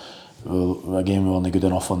 but again, we were only good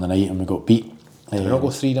enough on the night and we got beat. Did we not go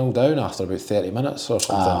 3-0 down after about 30 minutes or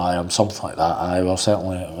something? Something like that. Well,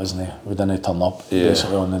 certainly we didn't turn up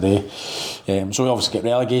basically on the day. So we obviously get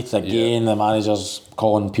relegated again. The manager's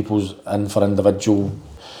calling people in for individual.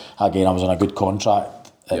 Again, I was on a good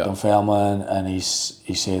contract at Dunfermline, and he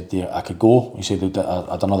said I could go. He said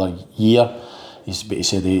I'd another year. He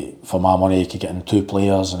said for my money he could get in 2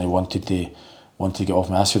 players, and he wanted to get off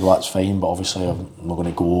me. I said, well, that's fine, but obviously I'm not going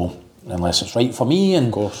to go unless it's right for me,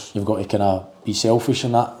 and you've got to kind of be selfish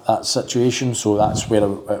in that situation. So that's where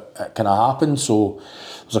it kind of happened. So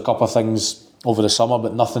there's a couple of things over the summer,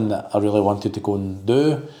 but nothing that I really wanted to go and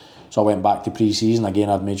do. So I went back to pre-season again.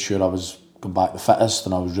 I'd made sure I was going back the fittest,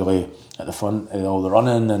 and I was really at the front of all the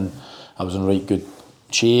running, and I was in right good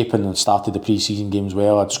shape, and started the pre-season games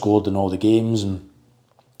well. I'd scored in all the games, and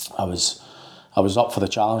I was up for the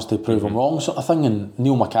challenge to prove them wrong, sort of thing. And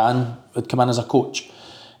Neil McCann had come in as a coach.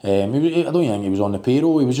 I don't think he was on the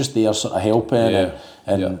payroll. He was just there sort of helping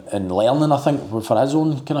and learning, I think, for his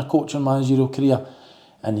own kind of coaching managerial career.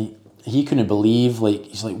 And he couldn't believe,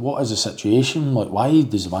 he's like, what is the situation? Like, why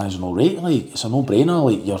does the manager not rate? Like, it's a no-brainer.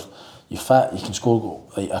 Like, you're fit, you can score.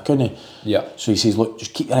 Like, I couldn't. Yeah. So he says, look,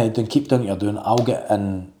 just keep your head down, keep doing what you're doing. I'll get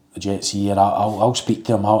in the Jets here. I'll speak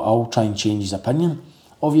to him. I'll try and change his opinion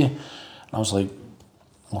of you. And I was like,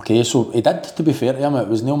 okay. So he did, to be fair to him. It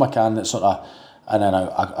was Neil McCann that sort of. And then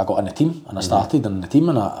I got in the team, and I started in the team,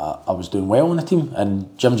 and I was doing well in the team.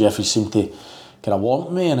 And Jim Jeffries seemed to kind of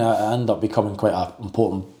want me, and I ended up becoming quite an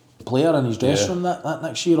important player in his dressing room that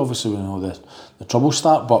next year. Obviously, we know the trouble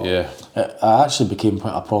start, but I actually became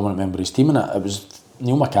quite a prominent member of his team, and it was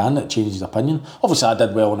Neil McCann that changed his opinion. Obviously, I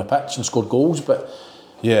did well on the pitch and scored goals, but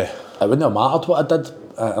it wouldn't have mattered what I did.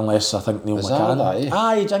 Unless I think Neil McCann.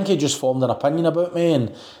 I think he just formed an opinion about me,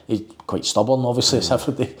 and he's quite stubborn, obviously, as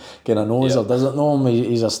everybody kind of knows or doesn't know him.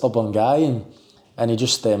 He's a stubborn guy, and he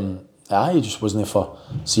just he just wasn't for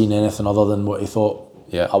seeing anything other than what he thought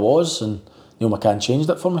I was, and Neil McCann changed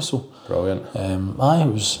it for me. So brilliant.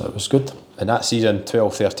 It was good. And that season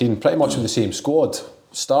 12-13, pretty much with the same squad.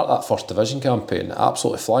 Start that first division campaign,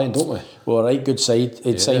 absolutely flying, don't we? Well, right, good side.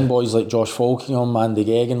 He'd signed boys like Josh Falkingham, Andy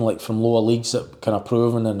Geoghegan, like from lower leagues that kind of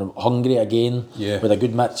proven and hungry again, with a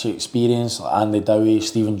good mix of experience. Like Andy Dowie,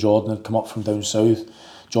 Stephen Jordan had come up from down south,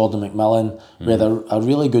 Jordan McMillan. We had a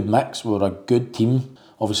really good mix. We were a good team.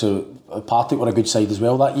 Obviously, Partick were a good side as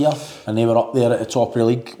well that year, and they were up there at the top of the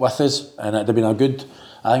league with us, and it'd have been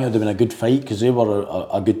I think it would have been a good fight, because they were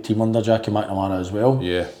a good team under Jackie McNamara as well.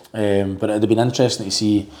 Yeah. But it'd have been interesting to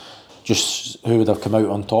see just who would have come out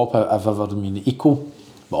on top if ever been equal.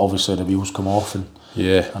 But obviously the wheels come off, and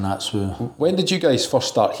that's where. When did you guys first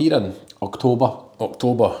start hearing? October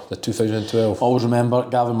the 2012. I always remember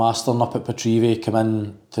Gavin Masterton up at Petrivi come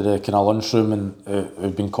in to the kind of lunchroom, and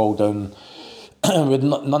we'd been called down. We'd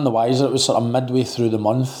none the wiser. It was sort of midway through the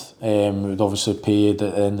month. We'd obviously paid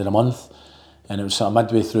at the end of the month. And it was sort of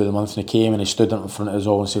midway through the month, and he came and he stood in front of us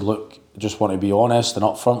all and said, look, I just want to be honest and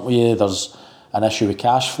upfront with you, there's an issue with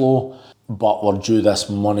cash flow, but we're due this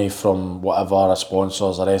money from whatever, our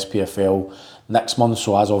sponsors, our SPFL, next month,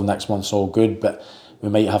 so as of next month's all good, but we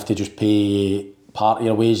might have to just pay part of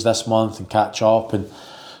your wage this month and catch up. And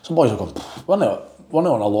some boys are going, we're not on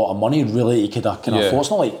a lot of money really, you could afford. It's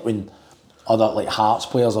not like when other like Hearts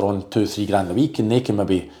players are on 2-3 grand a week and they can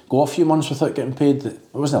maybe go a few months without getting paid. It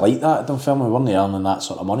wasn't like that at Dunfermline, we weren't earning that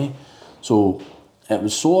sort of money. So it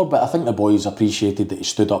was sore, but I think the boys appreciated that he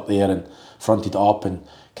stood up there and fronted it up and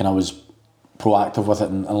kind of was proactive with it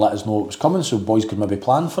and let us know it was coming, so boys could maybe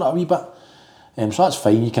plan for it a wee bit. So that's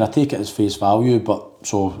fine, you kind of take it as face value, but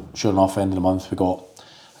so sure enough, end of the month we got,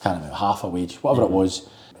 I can't remember, half a wage, whatever it was,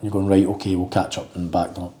 and you're going, right, okay, we'll catch up, and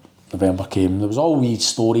back November came. There was all wee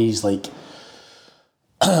stories like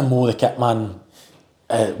Mo the kitman,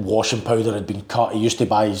 washing powder had been cut, he used to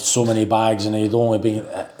buy so many bags and he'd only been,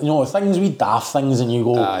 things, wee daft things, and you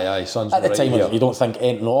go, aye, son's at the right time here. you don't think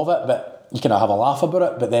anything of it, but you kind of have a laugh about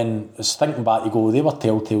it, but then as thinking back you go, they were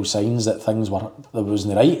telltale signs that things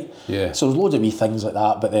wasn't right. Yeah. So there was loads of wee things like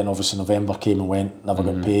that, but then obviously November came and went, never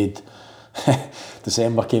got paid.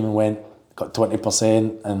 December came and went, got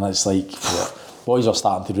 20%, and it's like boys are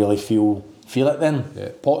starting to really feel it then. Yeah.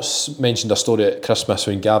 Potts mentioned a story at Christmas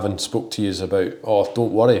when Gavin spoke to you about,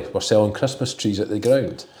 don't worry, we're selling Christmas trees at the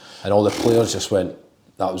ground, and all the players just went,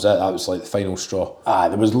 that was it, that was like the final straw.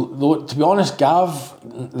 There was, to be honest,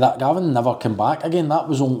 Gavin never came back again. That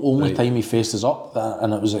was the only time he faced us up,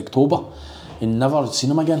 and it was October. He never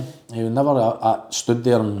seen him again. He never stood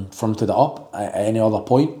there and fronted it up at any other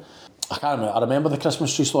point. I can't remember. I remember the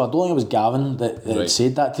Christmas tree store. I don't think it was Gavin that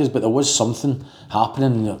said that to us, but there was something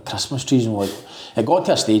happening in Christmas trees, and it got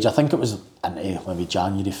to a stage, I think it was into maybe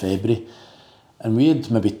January, February, and we had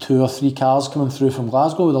maybe 2 or 3 cars coming through from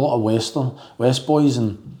Glasgow with a lot of West boys,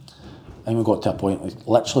 and I think we got to a point we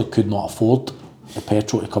literally could not afford the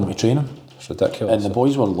petrol to come to training. It's ridiculous. And the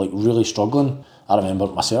boys were like really struggling. I remember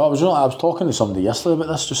myself, I was talking to somebody yesterday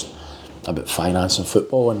about this, just about finance and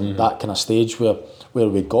football and that kind of stage where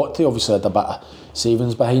we got to. Obviously I had a bit of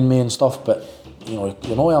savings behind me and stuff, but you're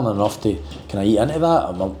not earning enough to kind of eat into that.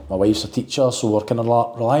 And my wife's a teacher, so we're kind of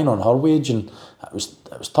relying on her wage, and it was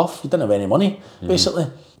tough. We didn't have any money basically.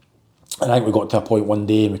 And I think we got to a point one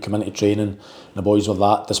day and we came into training and the boys were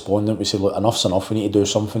that despondent. We said, look, enough's enough, we need to do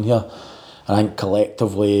something here. And I think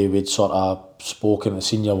collectively we'd sort of spoken to the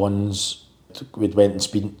senior ones. We'd went and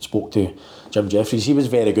spoke to Jim Jeffries. He was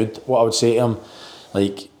very good. What I would say to him,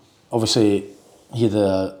 like, obviously he had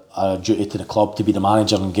a duty to the club to be the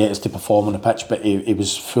manager and get us to perform on the pitch, but he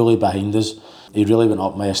was fully behind us. He really went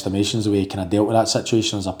up my estimations the way he kind of dealt with that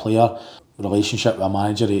situation as a player. Relationship with a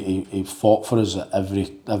manager, he fought for us at every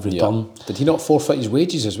turn. Did he not forfeit his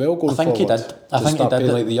wages as well going forward? I think he did. I think he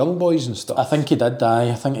did. Like the young boys and stuff. I think he did.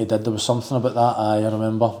 I think he did. There was something about that. I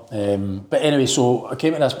remember. But anyway, so I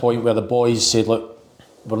came to this point where the boys said, "Look,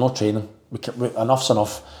 we're not training. Enough's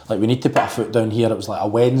enough. Like, we need to put a foot down here." It was like a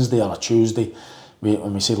Wednesday or a Tuesday.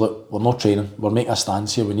 When we said, "Look, we're not training. We're making a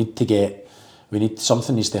stance here.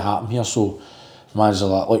 Something needs to happen here." So the manager's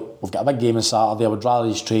like, "Look, we've got a big game on Saturday. I would rather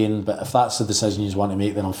you train, but if that's the decision you want to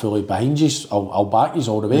make, then I'm fully behind you. I'll back you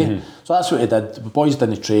all the way." So that's what he did. The boys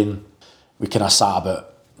didn't train. We kind of sat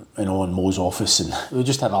about, in Mo's office, and we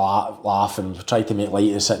just had a laugh and tried to make light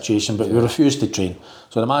of the situation, but we refused to train.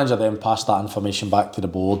 So the manager then passed that information back to the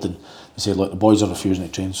board, and they said, "Look, the boys are refusing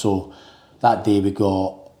to train." So that day we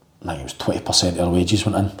got, I think it was 20% of our wages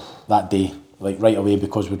went in that day, like right away,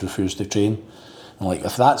 because we'd refused to train. And like,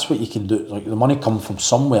 if that's what you can do, like, the money come from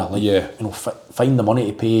somewhere, like, find the money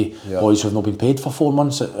to pay boys who've not been paid for 4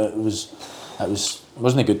 months. It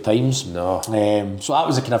wasn't a good times. No. So that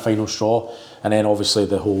was the kind of final straw, and then obviously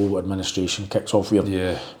the whole administration kicks off.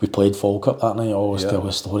 We played Falkirk that night. I always tell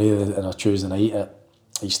the story on a Tuesday night at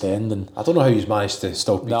East End, and I don't know how he's managed to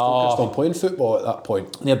still be focused on playing football at that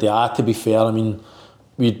point. Near the to be fair, I mean,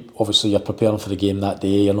 you're preparing for the game that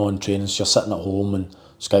day. You're not in training, so you're sitting at home and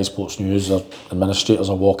Sky Sports News or administrators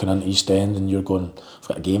are walking into East End and you're going, "I've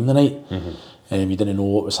got a game tonight." You didn't know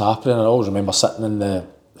what was happening. I always remember sitting in the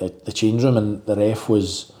change room and the ref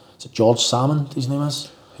was it George Salmon, his name is?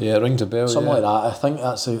 Yeah, it rings a bell. Something like that. I think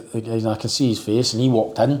that's the guy, and I can see his face, and he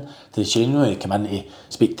walked in to the change room and he came in to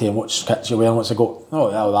speak to him, "Which kits you wearing?" What's I go,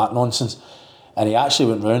 "Oh, that nonsense." And he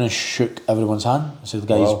actually went round and shook everyone's hand. He said,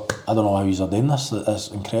 "Guys, I don't know how he's doing this. It's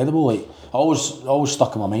incredible." Like, I always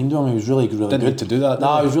stuck in my mind with him. He was really Didn't good to do that.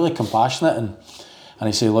 He was really compassionate, and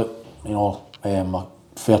he said, "Look,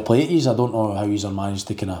 fair play to you. I don't know how he's managed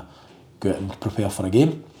to kind of go out and prepare for a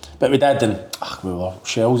game. But we did, and we were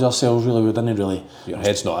shells ourselves really. We didn't really. Your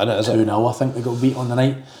head's not in it, is it? 2-0, I think we got beat on the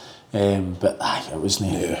night. But it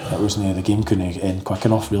wasn't. The game couldn't end quick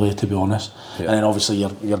enough, really, to be honest. Yeah. And then obviously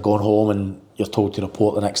you're going home and you're told to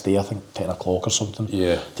report the next day. I think 10 o'clock or something.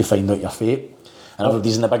 Yeah. To find out your fate. And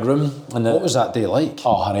everybody's in the big room. And what was that day like?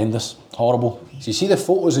 Oh, horrendous, horrible. So you see the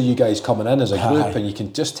photos of you guys coming in as a group, and you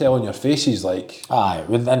can just tell on your faces like.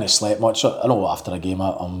 We didn't sleep much. I know after a game,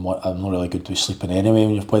 I'm not really good with sleeping anyway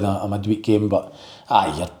when you've played a midweek game. But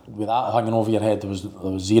with that hanging over your head, there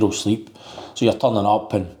was zero sleep. So you're turning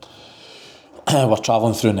up and we're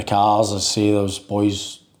travelling through in the cars. As I say, those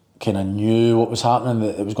boys kind of knew what was happening,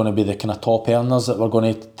 that it was going to be the kind of top earners that were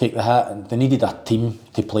going to take the hit, and they needed a team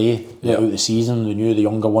to play throughout the season. They knew the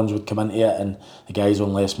younger ones would come into it and the guys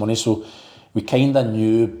on less money, so we kind of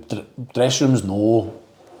knew. Dressing rooms know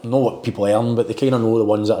what people earn, but they kind of know the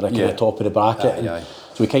ones that are at the top of the bracket.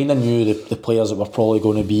 So we kind of knew the players that were probably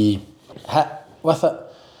going to be hit with it.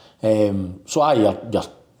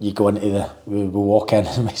 You go into we walk in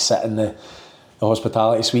and we sit in the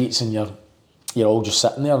hospitality suites, and you're all just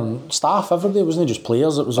sitting there, and staff, everybody, it wasn't just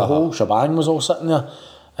players, it was a whole shebang was all sitting there,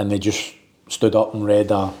 and they just stood up and read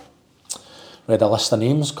a list of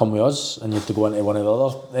names, come with us, and you had to go into one of the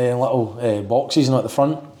other little boxes at the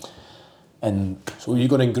front. And so were you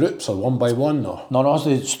going in groups or one by one? Or? No,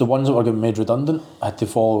 it's the ones that were getting made redundant. I had to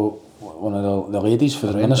follow one of the ladies for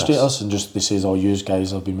the administrators, and just they says, you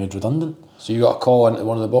guys have been made redundant. So you got a call into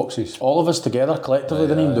one of the boxes? All of us together, collectively,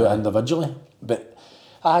 didn't even do it individually. But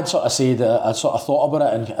I had sort of said, I sort of thought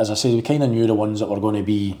about it, and as I said, we kind of knew the ones that were going to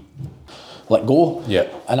be let go. Yeah.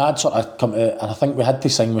 And I'd sort of come to, and I think we had to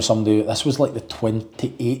sign with somebody, this was like the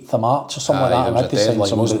 28th of March or something like that, and we had to sign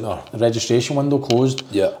somebody, the registration window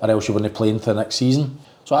closed, or else you wouldn't play into the next season.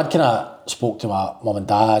 So I'd kind of spoke to my mum and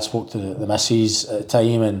dad, spoke to the missus at the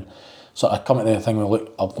time, and sort of come to the thing where,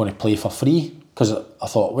 look, I'm going to play for free, because I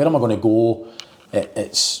thought, where am I going to go?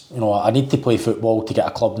 It's, I need to play football to get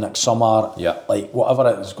a club next summer. Like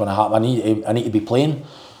whatever is going to happen, I need to be playing.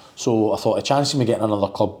 So I thought the chance of me getting another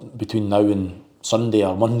club between now and Sunday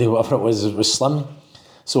or Monday, whatever it was slim.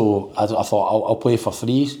 So I thought I'll play for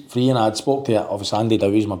free, and I'd spoke to, obviously, Andy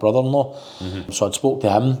Barrowman, my brother-in-law. So I'd spoke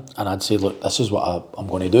to him, and I'd said, look, this is what I'm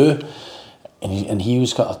going to do, and he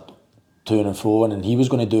was kind of to and fro, and he was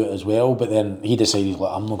going to do it as well, but then he decided,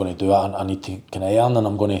 like, I'm not going to do it, I need to kind of earn, and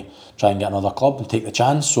I'm going to try and get another club and take the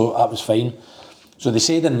chance. So that was fine. So they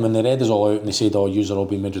said, and when they read us all out, and they said, you're all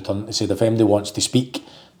being made redundant, they said if anybody wants to speak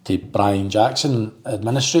to Brian Jackson,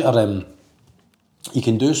 administrator, you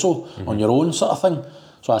can do so on your own, sort of thing.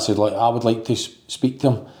 So I said, like, I would like to speak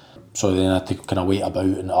to him. So then I had to kind of wait about,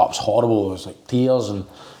 and it was horrible. It was like tears, and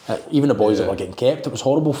even the boys that were getting kept, it was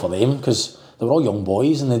horrible for them, because they were all young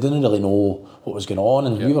boys and they didn't really know what was going on,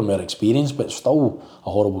 and we were more experienced, but it's still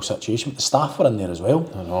a horrible situation. But the staff were in there as well.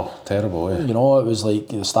 I know, terrible, it was like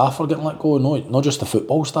the staff were getting let go, not just the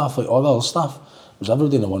football staff, like all the other staff. It was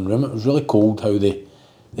everybody in the one room. It was really cold how they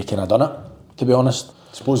kind of done it, to be honest.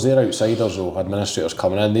 I suppose they're outsiders or administrators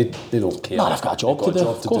coming in, they don't care. No, they've got a job to do.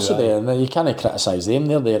 Of course they do, and you can't criticise them.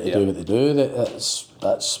 They're there to do what they do.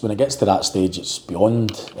 That's when it gets to that stage, it's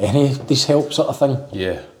beyond anybody's help, sort of thing.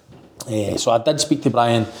 Yeah. So I did speak to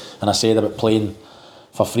Brian, and I said about playing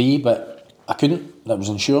for free, but I couldn't. It was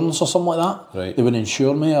insurance or something like that. Right. They wouldn't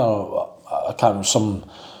insure me, or I can't remember, some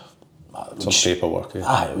paperwork. It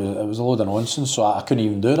was a load of nonsense. So I couldn't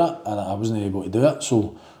even do that, and I wasn't able to do it.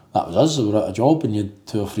 So that was us. We were out of a job, and you had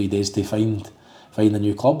 2 or 3 days to find a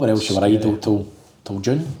new club, or else you were idle till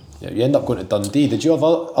June. Yeah, you end up going to Dundee. Did you have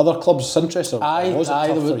other clubs interested? Was it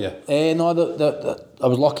tough for you? No, I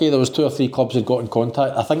was lucky. There was 2 or 3 clubs that got in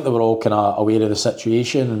contact. I think they were all kind of aware of the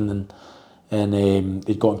situation, and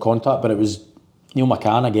they'd got in contact. But it was Neil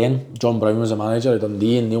McCann again. John Brown was the manager at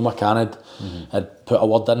Dundee, and Neil McCann had put a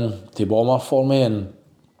word in to Bomber for me, and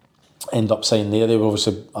ended up signing there. They were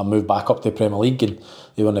obviously, I moved back up to the Premier League, and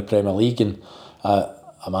they were in the Premier League, and I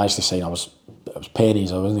managed to sign. It was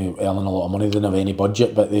pennies. I wasn't earning a lot of money. They didn't have any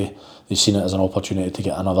budget, but they seen it as an opportunity to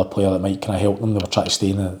get another player that might kind of help them. They were trying to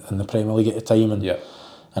stay in the Premier League at the time,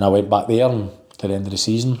 and I went back there to the end of the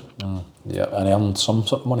season and earned some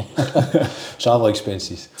sort of money. Travel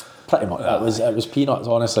expenses. Pretty much. It was peanuts.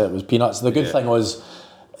 Honestly, it was peanuts. The good thing was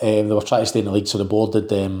they were trying to stay in the league, so the board did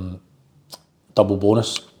double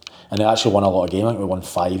bonus. And they actually won a lot of games. I think we won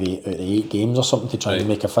 5 out of 8 games or something to try and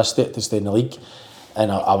make a fist at it to stay in the league. And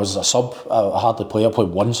I was a sub. I hardly played. I played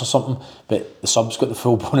once or something, but the subs got the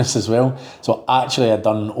full bonus as well. So actually, I'd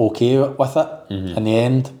done okay with it in the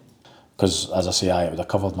end, because as I say, it would have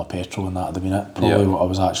covered my petrol, and that would have been it. Probably what I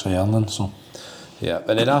was actually earning. So. Yeah,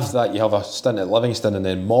 and then after that, you have a stint at Livingston and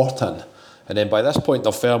then Morton. And then by this point,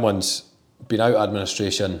 Dunfermline's been out of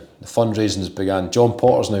administration, the fundraising's began. John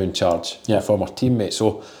Potter's now in charge, a former teammate.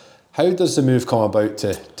 So how does the move come about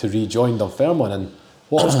to rejoin Dunfermline? And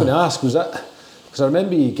what I was going to ask was that, because I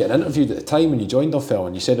remember you getting interviewed at the time when you joined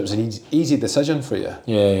Dunfermline, you said it was an easy decision for you.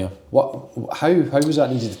 Yeah. How was that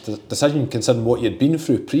an easy decision considering what you'd been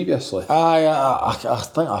through previously? I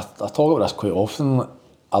think I talk about this quite often.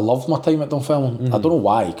 I loved my time at Dunfermline. I don't know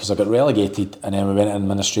why, because I got relegated and then we went into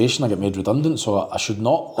administration, I got made redundant, so I should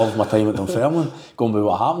not love my time at Dunfermline. Going by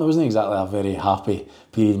what happened, it wasn't exactly a very happy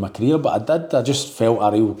period in my career, but I just felt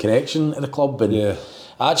a real connection to the club. And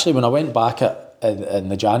actually, when I went back in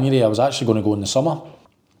the January, I was actually going to go in the summer.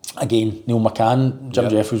 Again, Neil McCann, Jim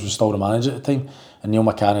Jeffries was still the manager at the time, and Neil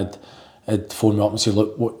McCann had phoned me up and said,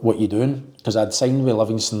 look, what are you doing? Because I'd signed with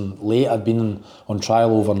Livingston late. I'd been on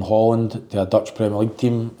trial over in Holland to a Dutch Premier League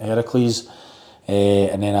team, Heracles,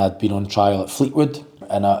 and then I'd been on trial at Fleetwood,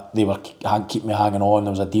 and they were keeping me hanging on.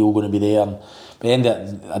 There was a deal going to be there, and by the end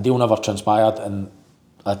a deal never transpired, and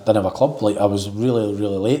I didn't have a club. Like, I was really,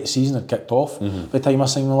 really late. The season had kicked off by the time I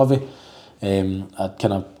signed with Livy. I'd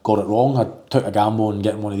kind of got it wrong. I took a gamble on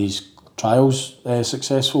getting one of these trials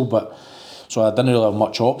successful, but so I didn't really have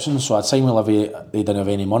much options. So I'd signed with Livy, they didn't have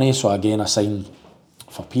any money, so again I signed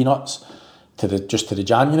for peanuts to the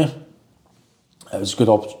January. It was a good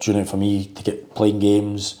opportunity for me to get playing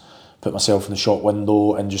games, put myself in the shop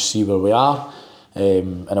window and just see where we are.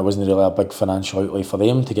 And it wasn't really a big financial outlay for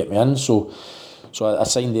them to get me in. So I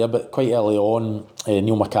signed there, but quite early on,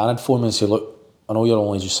 Neil McCann had phoned me and said, look, I know you're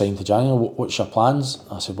only just signed to January, what's your plans?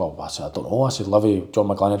 I said, I don't know. I said, Livy, John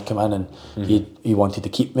McGlynn had come in and he wanted to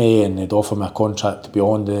keep me and he'd offered me a contract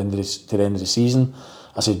beyond the end of the season.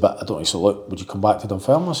 I said, but I don't know. He said, look, would you come back to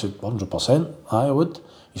Dunfermline? I said, 100%, I would.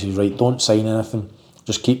 He said, right, don't sign anything,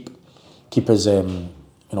 just keep us in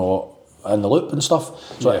the loop and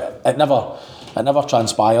stuff. So it never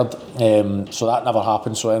transpired, so that never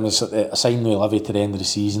happened. So I signed with Livy to the end of the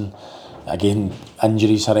season. Again,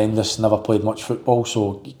 injuries horrendous, never played much football,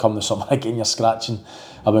 so you come the summer again, you're scratching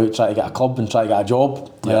about trying to get a club and try to get a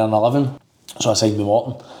job, earn a living. So I signed with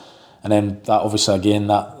Morton, and then that obviously again,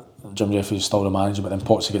 that Jim Jeffries is still the manager, but then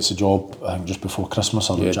Potsy gets the job, I think just before Christmas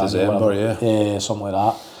or January, December, something like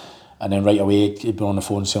that. And then right away he'd been on the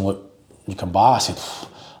phone saying, look, you come back. I said,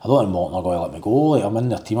 I don't think Morton are going to let me go. Like, I'm in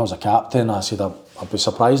their team, I was a captain. I said, I'd be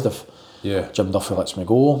surprised if Jim Duffy lets me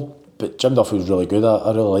go. But Jim Duffy was really good.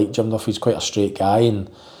 I really like Jim Duffy. He's quite a straight guy, and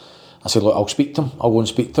I said, look, I'll speak to him. I'll go and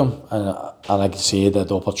speak to him. And like I say, I had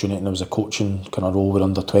the opportunity, and there was a coaching kind of role with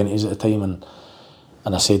under 20s at the time, and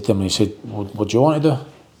I said to him, and he said, what do you want to do?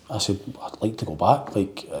 I said, I'd like to go back.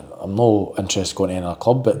 Like, I'm not interested in going to any other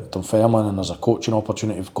club, but Dunfermline, and there's a coaching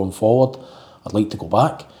opportunity going forward, I'd like to go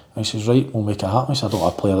back. And he says, right, we'll make it happen. He said, I don't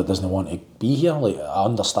have a player that doesn't want to be here. Like, I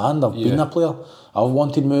understand, I've been a player. I've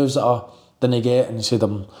wanted moves that I didn't get, and he said,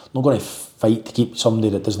 I'm not going to fight to keep somebody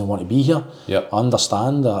that doesn't want to be here. I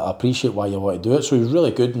understand, I appreciate why you want to do it. So he was really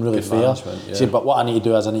good and really fair. He said, but what I need to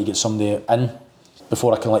do is I need to get somebody in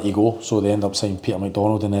before I can let you go. So they end up signing Peter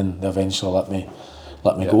McDonald, and then they eventually let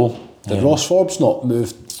me go. Did Ross Forbes not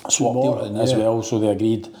move? Swap deal as well, so they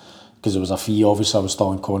agreed, because there was a fee. Obviously I was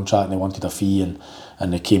still in contract and they wanted a fee,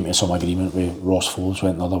 and they came to some agreement with Ross Forbes,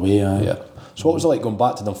 went the other way. So what was it like going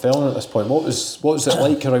back to Dunfermline at this point? What was it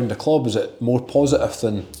like around the club? Was it more positive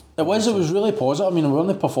than... It was really positive. I mean, we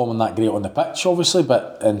weren't performing that great on the pitch, obviously,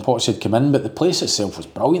 and Potts had come in, but the place itself was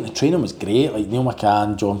brilliant. The training was great, like Neil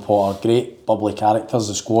McCann, John Potter, great bubbly characters.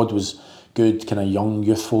 The squad was good, kind of young,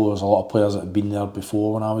 youthful. There was a lot of players that had been there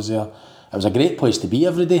before when I was there. It was a great place to be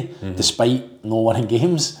every day, despite no winning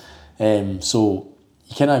games. So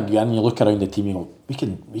you kind of go in, you look around the team, you go, we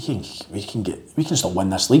can still win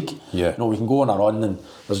this league. You know, we can go on a run, and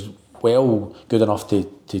there's good enough to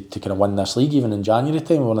kind of win this league even in January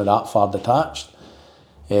time. We weren't that far detached.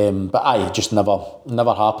 But it just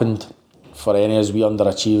never happened for any of us. We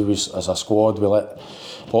underachieved as a squad. We let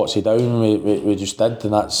Potsy down. We just did,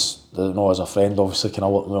 and that's, as a friend, obviously kind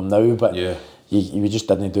of working with him now, but we just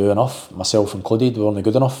didn't do enough, myself included. We weren't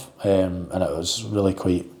good enough, and it was really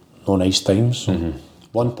quite no nice times.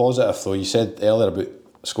 One positive though, you said earlier about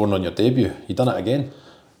scoring on your debut. You done it again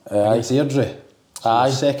against Airdrie.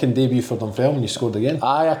 Second debut for Dunfermline, you scored again.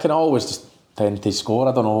 I can always just tend to score.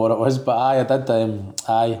 I don't know what it was, but I did.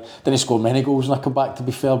 Didn't score many goals when I come back, to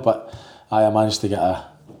be fair, but I managed to get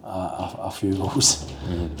a few goals.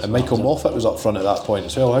 And Michael Moffat was up front at that point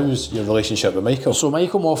as well. How was your relationship with Michael? So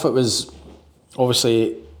Michael Moffat was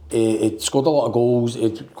obviously, he scored a lot of goals.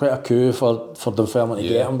 It quite a coup for Dunfermline to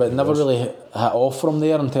get him, but it never really hit off from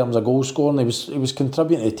there in terms of goal scoring. He was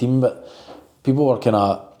contributing to the team, but people were kind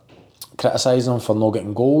of criticising him for not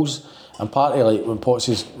getting goals. And partly, like, when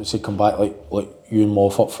Potts said come back, like you and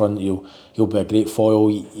Moff up front, he'll be a great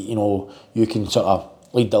foil. You know, you can sort of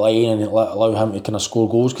lead the line and allow him to kind of score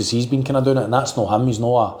goals, because he's been kind of doing it, and that's not him. He's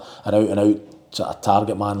not an out and out sort of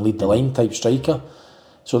target man, lead the line type striker.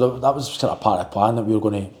 So that was sort of part of the plan that we were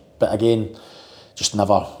going to. But again, just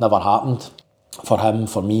never happened for him,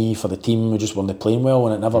 for me, for the team. We just weren't playing well,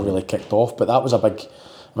 and it never really kicked off. But that was a big.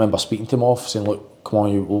 I remember speaking to him off, saying, "Look, come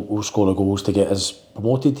on, we'll score the goals to get us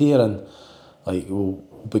promoted here, and like we'll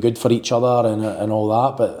be good for each other and all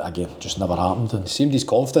that." But again, just never happened. And it seemed his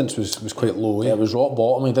confidence was quite low. Yeah, it was rock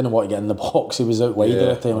bottom. He didn't want to get in the box. He was out wide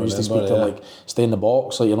all the time. I used to speak to him like, "Stay in the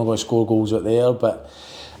box. Like, you're not going to score goals out there." But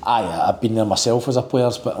I've been there myself as a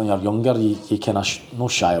player. But when you're younger, you kind of not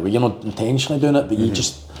shy away. You're not intentionally doing it, but you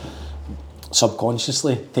just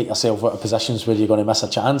subconsciously take yourself out of positions where you're going to miss a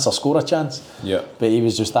chance or score a chance. Yeah. But he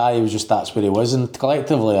was just that's where he was, and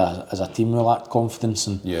collectively as a team we lacked confidence,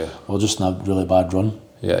 and we were just in a really bad run.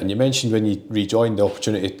 Yeah, and you mentioned when you rejoined the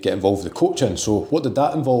opportunity to get involved with the coaching. So what did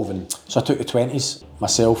that involve in? So I took the 20s,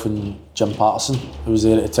 myself and Jim Patterson, who was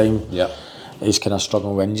there at the time. Yeah. He's kind of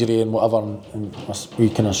struggling with injury and whatever, and we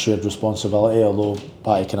kind of shared responsibility, although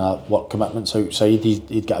by kind of work commitments outside,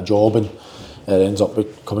 he'd get a job, and it ends up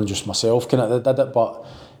becoming just myself kind of did it. But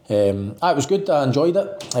it was good. I enjoyed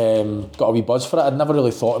it. Got a wee buzz for it. I'd never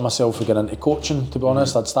really thought of myself of getting into coaching, to be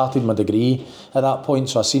honest. I'd started my degree at that point,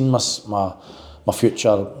 so I seen my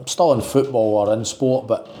future still in football or in sport,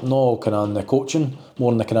 but no kind of in the coaching,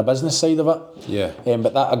 more in the kind of business side of it. Yeah.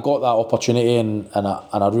 But I got that opportunity, and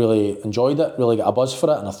I really enjoyed it. Really got a buzz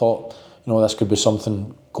for it, and I thought, you know, this could be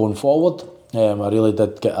something going forward. I really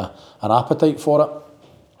did get an appetite for it.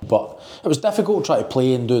 But it was difficult trying to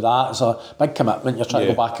play and do that. It's a big commitment. You're trying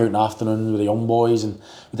to go back out in the afternoon with the young boys, and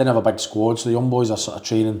we didn't have a big squad, so the young boys are sort of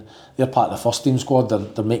training. They're part of the first team squad.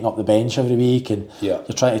 They're making up the bench every week, and you're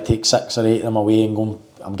trying to take 6 or 8 of them away and go.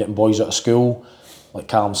 I'm getting boys out of school, like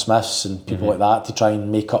Callum Smiths and people like that, to try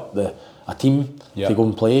and make up a team to go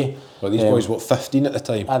and play. Well, these boys were 15 at the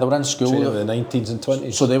time. They were in school. Training in the 19s and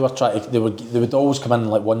 20s. So they would always come in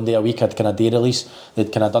like one day a week. I'd kind of day release.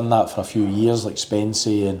 They'd kind of done that for a few years, like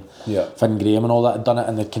Spency and Finn Graham and all that had done it,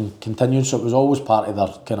 and they'd continued. So it was always part of their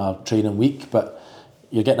kind of training week. But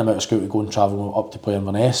you're getting them out of school to go and travel up to play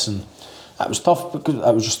Inverness, and it was tough because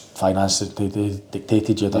it was just finance. They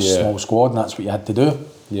dictated you this small squad, and that's what you had to do.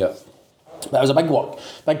 Yeah. But it was a big work,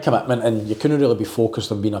 big commitment, and you couldn't really be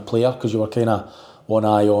focused on being a player because you were kind of one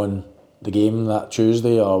eye on the game that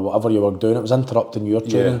Tuesday or whatever you were doing. It was interrupting your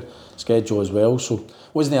training schedule as well, so it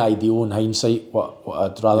wasn't ideal in hindsight. What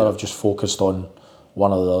I'd rather have just focused on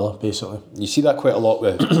one or the other, basically. You see that quite a lot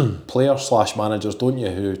with players/managers, don't you,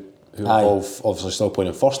 who involve obviously still playing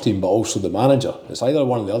in first team, but also the manager. It's either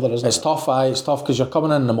one or the other, isn't it? It's tough because you're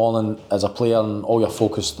coming in the morning as a player and all you're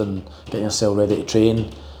focused on getting yourself ready to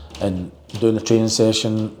train and doing the training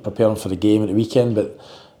session, preparing for the game at the weekend, but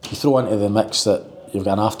you throw into the mix that you've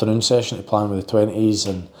got an afternoon session to plan with the 20s,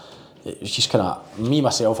 and it's just kind of, me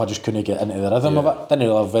myself, I just couldn't get into the rhythm of it. Didn't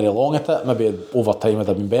really have very long at it. Maybe over time would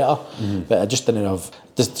have been better, but I just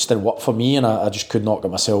didn't work for me, and I just could not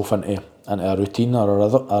get myself into a routine or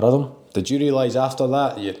a rhythm. Did you realise after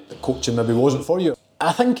that the coaching maybe wasn't for you?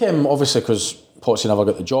 I think obviously because Potsy never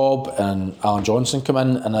got the job and Alan Johnson came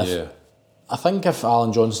in, and I think if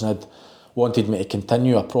Alan Johnson had wanted me to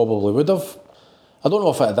continue, I probably would have. I don't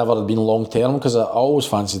know if it had ever been long term, because I always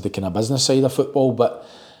fancied the kind of business side of football, but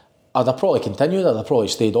I'd have probably continued, I'd have probably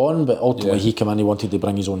stayed on, but ultimately he came in, he wanted to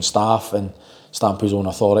bring his own staff and stamp his own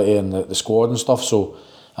authority in the squad and stuff, so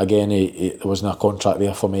again, there wasn't a contract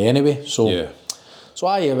there for me anyway, so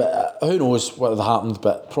who knows what would have happened,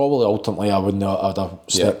 but probably ultimately I'd have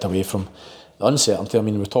stepped away from the uncertainty. I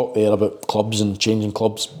mean, we talked there about clubs and changing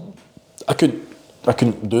clubs. I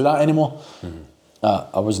couldn't do that anymore. I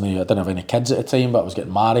didn't have any kids at the time, but I was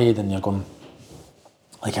getting married, and you're going,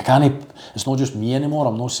 like, it's not just me anymore.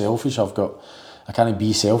 I'm not selfish. I can't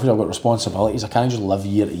be selfish. I've got responsibilities. I can't just live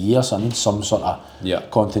year to year, so I need some sort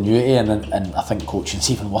of continuity, and I think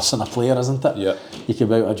coaching's even worse than a player, isn't it? Yeah. You can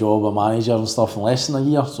be out a job, a manager and stuff in less than a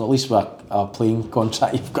year, so at least with a playing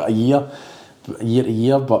contract you've got a year to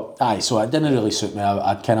year, but so it didn't really suit me.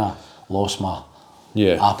 I'd kind of lost my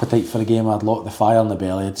appetite for the game. I'd locked the fire in the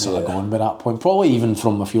belly. I'd sort of gone by that point. Probably even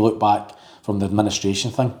if you look back from the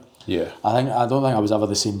administration thing. Yeah. I don't think I was ever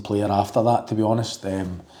the same player after that, to be honest.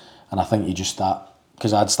 And I think you just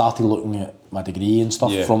because I'd started looking at my degree and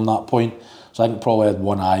stuff from that point. So I think probably I had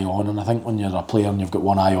one eye on, and I think when you're a player and you've got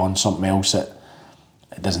one eye on something else, it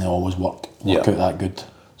doesn't always work out that good.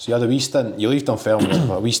 So you had a wee stint, you leave Dunfermline,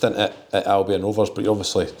 a wee stint at Albion Rovers, but you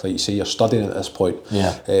obviously, like you say, you're studying at this point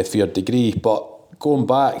for your degree. But going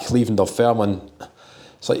back, leaving Dunfermline,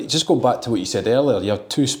 it's like just going back to what you said earlier, you had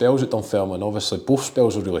 2 spells at Dunfermline, obviously both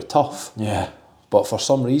spells were really tough. Yeah. But for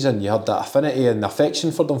some reason, you had that affinity and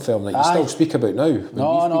affection for Dunfermline that you still speak about now when we've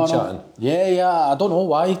been chatting. Yeah, I don't know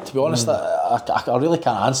why, to be honest. I really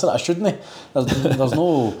can't answer it. I shouldn't. There's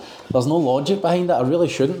no logic behind it. I really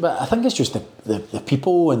shouldn't. But I think it's just the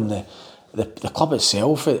people and the club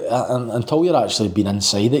itself. And until you're actually been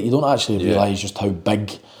inside it, you don't actually realise just how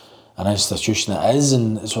big an institution it is.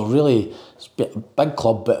 And it's a really big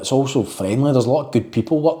club, but it's also friendly. There's a lot of good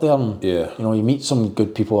people work there, and you know, you meet some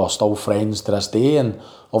good people who are still friends to this day, and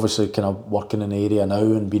obviously kind of working in the area now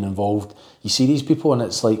and being involved, you see these people and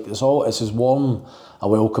it's like it's as warm a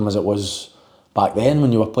welcome as it was back then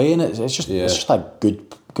when you were playing. It's just a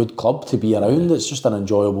good club to be around. It's just an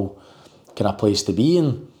enjoyable kind of place to be,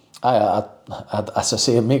 and I as I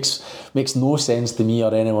say, it makes no sense to me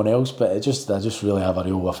or anyone else, but I just really have a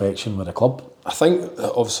real affection with the club. I think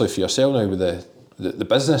obviously for yourself now with the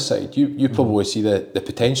business side, you probably see the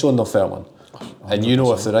potential in Dunfermline, and you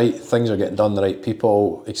know if the right things are getting done, the right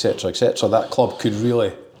people, etc., that club could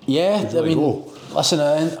really go.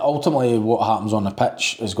 Listen, ultimately what happens on the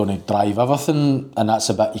pitch is going to drive everything, and that's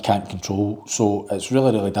a bit you can't control, so it's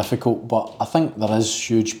really, really difficult. But I think there is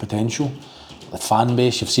huge potential. The fan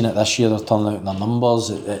base, you've seen it this year, they're turning out in their numbers.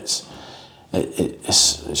 It's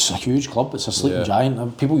a huge club, it's a sleeping giant,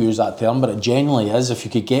 and people use that term, but it genuinely is. If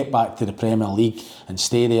you could get back to the Premier League and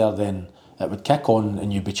stay there, then it would kick on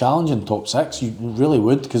and you'd be challenging top 6. You really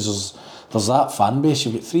would, because there's that fan base.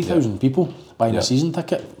 You've got 3,000 people buying a season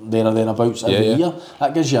ticket there or thereabouts every year.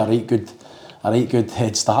 That gives you a right good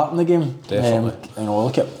head start in the game. Definitely.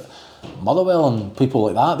 Look at Motherwell and people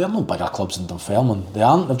like that. They're no bigger clubs than Dunfermline. They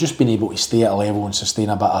aren't. They've just been able to stay at a level and sustain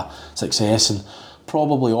a bit of success, and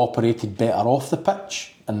probably operated better off the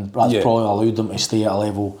pitch, and that's probably allowed them to stay at a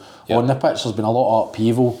level on the pitch. There's been a lot of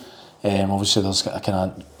upheaval. Obviously there's a kind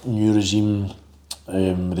of new regime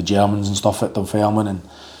with the Germans and stuff at Dunfermline, and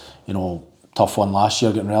you know, tough one last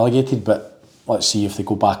year getting relegated, but let's see if they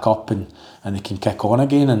go back up and they can kick on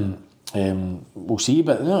again, and we'll see.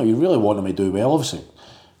 But you know, you really want them to do well, obviously.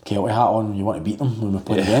 Kelty hat on, you want to beat them when we're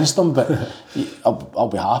playing against them, but I'll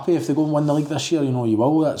be happy if they go and win the league this year. You know, you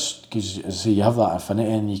will. That's because you have that affinity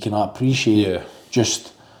and you can appreciate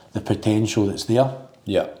just the potential that's there.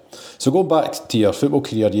 Yeah. So going back to your football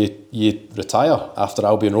career, you retire after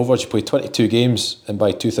Albion Rovers. You played 22 games, and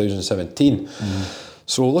by 2017.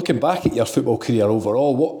 So looking back at your football career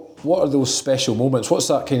overall, what are those special moments? What's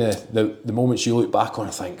that kind of the moments you look back on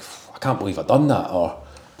and think, I can't believe I've done that? Or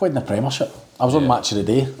played in the Premiership. I was on Match of the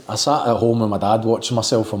Day. I sat at home with my dad watching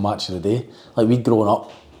myself on Match of the Day. Like, we'd grown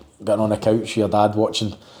up getting on the couch with your dad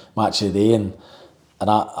watching Match of the Day, and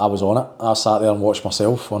I was on it. I sat there and watched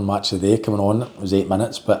myself on Match of the Day coming on. It was 8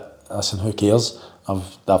 minutes, but listen, who cares?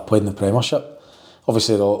 I've played in the Premiership.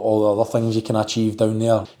 Obviously all the other things you can achieve down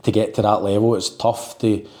there to get to that level, it's tough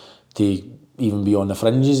to even be on the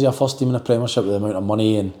fringes of your first team in the Premiership with the amount of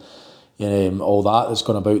money and all that's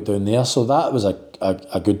gone about down there. So that was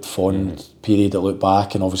a good fond period to look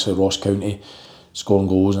back, and obviously Ross County scoring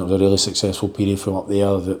goals, and it was a really successful period from up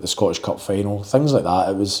there, the Scottish Cup final, things like that.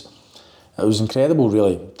 It was incredible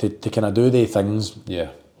really to kind of do the things.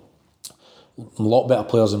 A lot better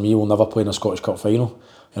players than me will never play in a Scottish Cup final,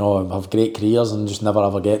 you know, have great careers and just never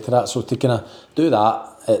ever get to that. So to kind of do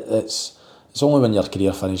that, it's only when your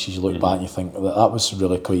career finishes you look back and you think that was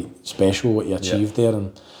really quite special what you achieved there,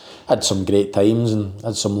 and had some great times and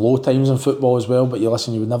had some low times in football as well, but you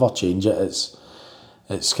would never change it.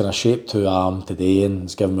 It's kind of shaped who I am today, and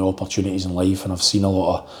it's given me opportunities in life, and I've seen a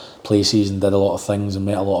lot of places and did a lot of things and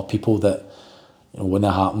met a lot of people that, you know,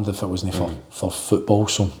 wouldn't have happened if it wasn't for football.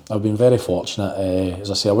 So I've been very fortunate. As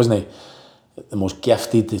I say, I wasn't the most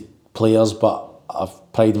gifted players, but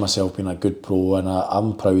I've prided myself being a good pro, and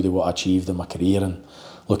I'm proud of what I achieved in my career, and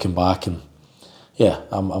looking back, and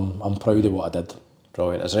I'm proud of what I did.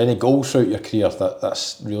 Brilliant. Is there any goals throughout your career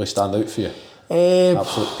that's really stand out for you?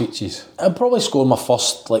 Absolute peaches. I'd probably score my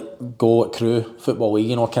first goal at Crewe Football League.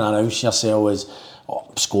 You know, kind of announcing yourself as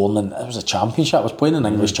scoring, and it was a championship. I was playing in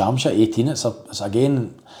English Championship at 18.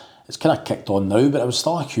 It's kind of kicked on now, but it was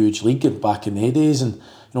still a huge league back in the days. And you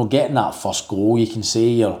know, getting that first goal, you can say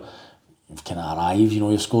you've kind of arrived. You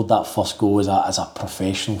know, you've scored that first goal as a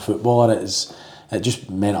professional footballer. It just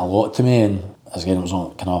meant a lot to me, and again, it was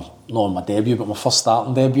not on my debut, but my first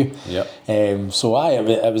starting debut. It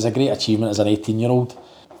was a great achievement as an 18-year-old.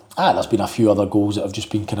 There's been a few other goals that have just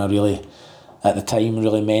been kind of really, at the time,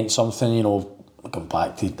 really meant something. You know, going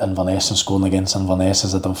back to Inverness and scoring against Inverness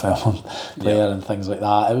as a Dunfermline player and things like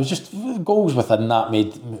that. It was just goals within that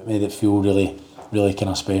made it feel really kind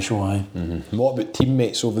of special. Mm-hmm. What about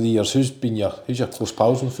teammates over the years? Who's your close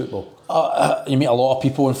pals in football? You meet a lot of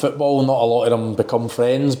people in football. Not a lot of them become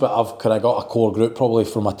friends, but I've kind of got a core group probably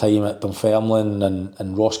from my time at Dunfermline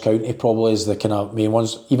and Ross County probably is the kind of main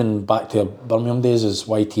ones. Even back to Birmingham days as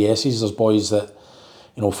YTSs, there's boys that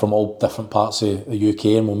from all different parts of the UK,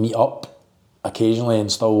 and we'll meet up occasionally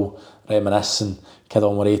and still reminisce and kid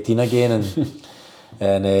on we're 18 again and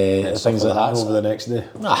things like that. Over the next day.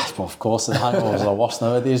 Well, of course the hangovers are worse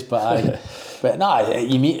nowadays,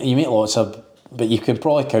 you meet lots of, but you can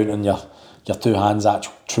probably count on your two hands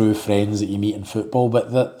actual true friends that you meet in football.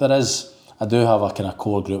 But I do have a kind of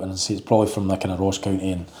core group, and it's probably from the kind of Ross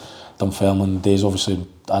County and Dunfermline days. Obviously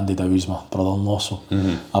Andy Dowie's my brother-in-law, so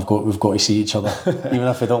we've got to see each other even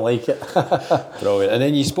if we don't like it. Brilliant. And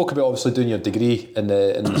then you spoke about obviously doing your degree in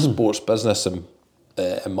the sports business and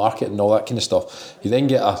marketing and all that kind of stuff. You then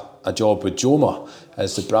get a job with Joma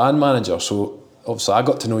as the brand manager, so obviously I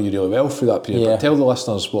got to know you really well through that period. But tell the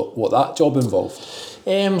listeners what that job involved.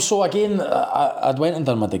 So again, I'd went and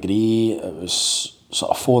done my degree. It was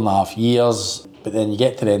sort of 4.5 years, but then you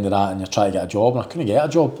get to the end of that and you're trying to get a job, and I couldn't get a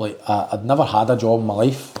job. Like I'd never had a job in my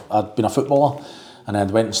life. I'd been a footballer and I'd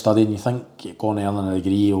went and studied, and you think going and earning a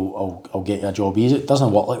degree I'll get you a job easy. It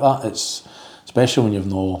doesn't work like that. It's especially when you've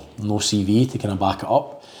no CV to kind of back it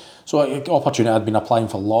up. So opportunity, I'd been applying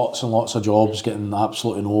for lots and lots of jobs, getting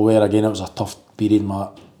absolutely nowhere. Again, it was a tough period in my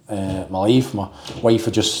life. My wife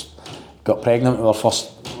had just got pregnant with her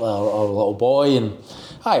little boy, and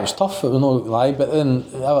it was tough, it was no lie, but then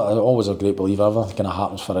I'm always a great believer, everything kind of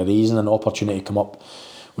happens for a reason. An opportunity come up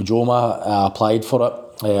with Joma, I applied for it.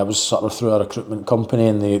 I was sort of through a recruitment company,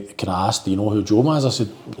 and they kind of asked, do you know who Joma is? I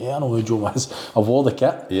said, yeah, I know who Joma is. I've wore the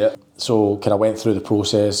kit. Yeah. So kind of went through the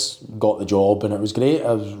process, got the job, and it was great.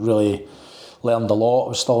 I was really learned a lot. I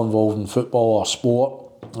was still involved in football or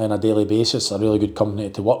sport on a daily basis. A really good company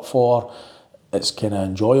to work for. It's kind of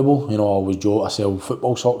enjoyable. I always joke I sell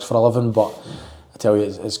football socks for a living, but I tell you,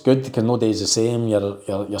 it's good because no day's the same.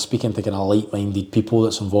 You're speaking to kind of like-minded people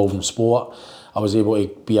that's involved in sport. I was able to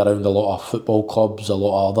be around a lot of football clubs, a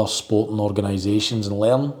lot of other sporting organisations, and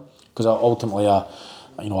learn, because ultimately I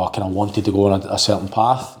kind of wanted to go on a certain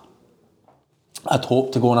path. I'd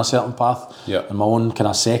hoped to go on a certain path in my own kind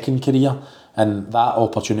of second career, and that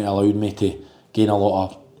opportunity allowed me to gain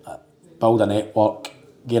build a network,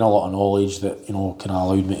 gain a lot of knowledge that kind of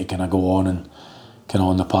allowed me to kind of go on and kind of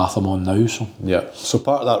on the path I'm on now. So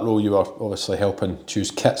part of that role, you were obviously helping choose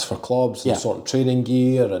kits for clubs and sorting training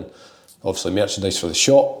gear and obviously merchandise for the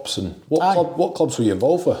shops. And what clubs were you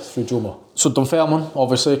involved with through Joma? So Dunfermline,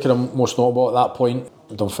 obviously, kind of most notable at that point.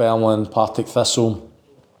 Dunfermline, Partick Thistle.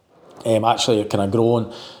 Actually, kind of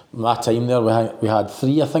grown. My time there, we had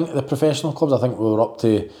 3, I think, the professional clubs. I think we were up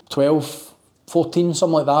to 12, 14,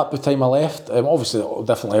 something like that by the time I left. Obviously,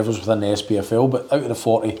 different levels within the SPFL, but out of the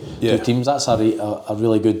 42 teams, that's a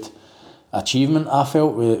really good achievement, I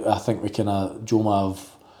felt. I think we kind of, Joma have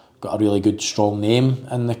got a really good, strong name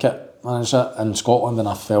in the kit manager in Scotland, and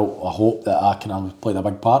I hope that I kind of played a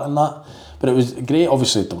big part in that. But it was great.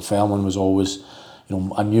 Obviously, Dunfermline was always,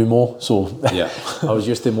 I knew Mo, so I was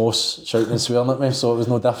used to Mo shouting and swearing at me, so it was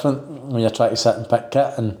no different when you're trying to sit and pick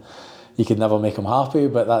kit, and you could never make him happy,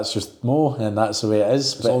 but that's just Mo, and that's the way it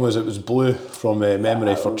is. As long as it was blue from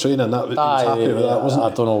memory for training, he was happy with that, wasn't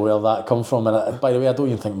he? I don't know where that come from, and by the way, I don't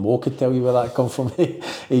even think Mo could tell you where that come from.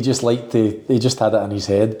 He just had it in his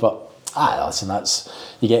head, but listen,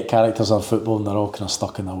 you get characters on football and they're all kind of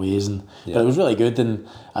stuck in their ways, but it was really good and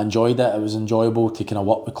I enjoyed it. It was enjoyable to kind of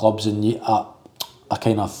work with clubs, and I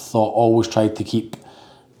kind of always tried to keep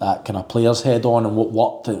that kind of player's head on and what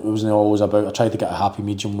worked. It wasn't always about, I tried to get a happy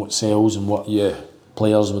medium, what sells and what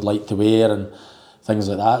players would like to wear and things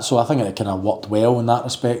like that. So I think it kind of worked well in that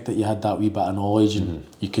respect, that you had that wee bit of knowledge and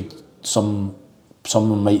you could, someone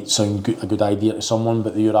might sound a good idea to someone,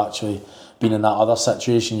 but you're actually being in that other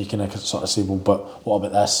situation, you can sort of say, well, but what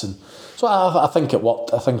about this? And so I think it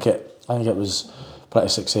worked. I think it was pretty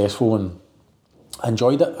successful, and I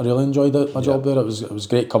enjoyed it. I really enjoyed my job there. It was a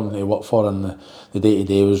great company to work for, and the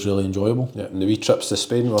day-to-day was really enjoyable. Yeah, and the wee trips to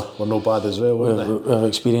Spain were no bad as well, weren't they? We've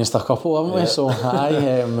experienced a couple, haven't we? So we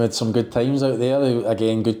had some good times out there.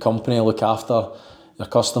 Again, good company, look after your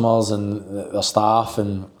customers and their staff,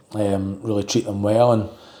 and really treat them well. And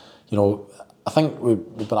I think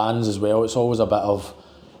with brands as well, it's always a bit of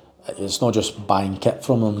it's not just buying kit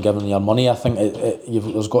from them, giving your money. I think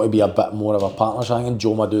there's got to be a bit more of a partnership. I think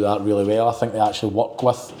Joma do that really well. I think they actually work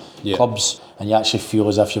with clubs, and you actually feel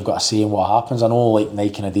as if you've got a say in what happens. I know like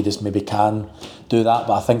Nike and Adidas maybe can do that,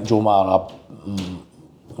 but I think Joma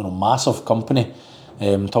are a massive company.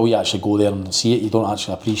 Until you actually go there and see it, you don't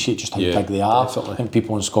actually appreciate just how big they are. Definitely. I think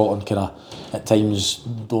people in Scotland kind of at times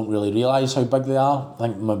don't really realise how big they are. I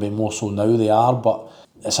think maybe more so now they are, but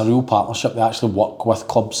it's a real partnership. They actually work with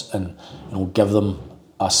clubs and give them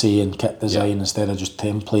a say in kit design instead of just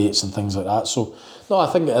templates and things like that. So no, I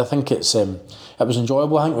think it's it was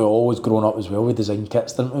enjoyable. I think we've always grown up as well with design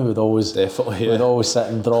kits, didn't we? We'd always we'd always sit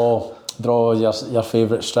and draw your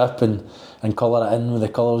favourite strip and colour it in with the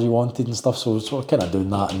colours you wanted and stuff. So we're kind of doing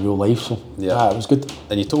that in real life. So it was good.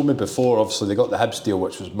 And you told me before, obviously they got the Hibs deal,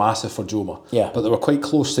 which was massive for Joma. Yeah. But they were quite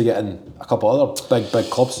close to getting a couple other big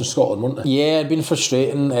clubs in Scotland, weren't they? Yeah, it'd been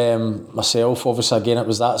frustrating. Myself, obviously, again, it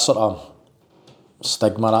was that sort of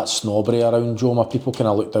stigma, that snobbery around Joma. People kind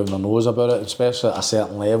of looked down their nose about it, especially at a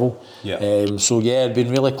certain level. Yeah. So yeah, it'd been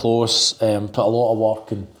really close. Put a lot of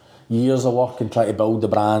work and years of work and try to build the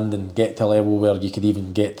brand and get to a level where you could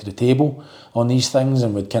even get to the table on these things,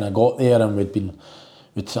 and we'd kind of got there, and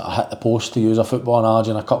we'd sort of hit the post, to use a football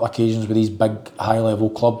analogy, on a couple of occasions with these big high level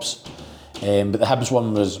clubs. But the Hibs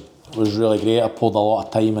one was really great. I poured a lot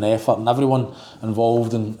of time and effort, and everyone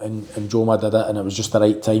involved in Joma did it, and it was just the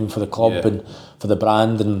right time for the club and for the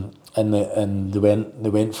brand, and they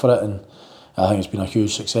went for it, and I think it's been a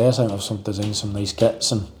huge success. I think they've designed some nice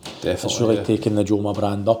kits, and it's really taken the Joma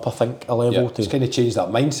brand up, I think, a level. It's kind of changed that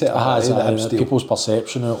mindset. People's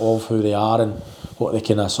perception of who they are and what they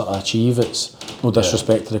can sort of achieve. It's no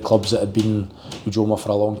disrespect to the clubs that had been with Joma for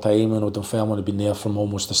a long time. I know Dunfermline had been there from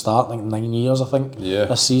almost the start, I think 9 years, I think. Yeah.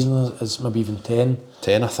 This season is maybe even 10.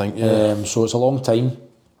 10, I think, yeah. So it's a long time.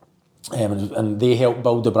 And they helped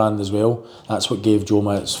build the brand as well. That's what gave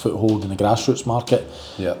Joma its foothold in the grassroots market.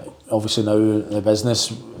 Yeah. Obviously now the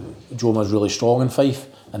business, Joma's really strong in Fife,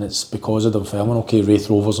 and it's because of Dunfermline. Okay, Wraith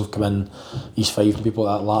Rovers have come in East Fife and people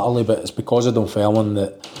like that latterly, but it's because of Dunfermline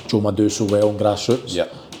that Joma do so well in grassroots. Yeah.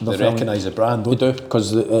 They recognise the brand, don't they? Do,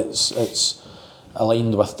 because it's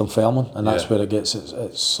aligned with Dunfermline, and that's where it gets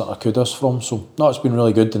its sort of kudos from. So no, it's been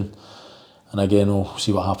really good, and again, we'll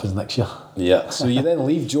see what happens next year. Yeah. So you then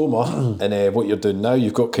leave Joma, and what you're doing now,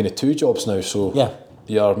 you've got kind of two jobs now. So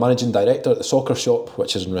you're managing director at the soccer shop,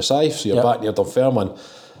 which is in Rosyth. So you're back near Dunfermline,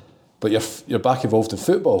 but you're back involved in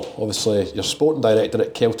football. Obviously, you're sporting director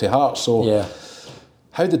at Kelty Hearts. So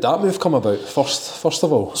how did that move come about? First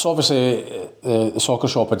of all, so obviously the soccer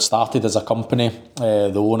shop had started as a company.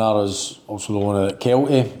 The owner is also the owner at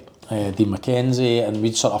Kelty, Dean McKenzie, and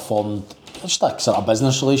we'd sort of formed just a sort of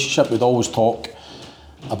business relationship. We'd always talk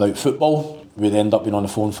about football. We'd end up being on the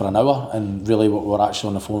phone for an hour, and really what we were actually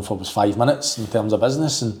on the phone for was 5 minutes in terms of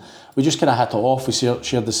business, and we just kind of hit it off. We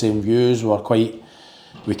shared the same views.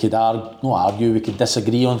 We could not argue, we could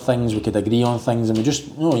disagree on things, we could agree on things, and we just,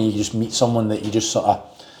 you just meet someone that you just sort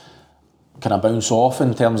of kind of bounce off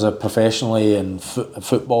in terms of professionally and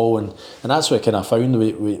football, and that's what I kind of found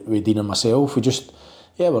with Dean and myself. I think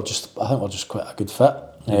we're just quite a good fit.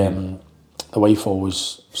 The wife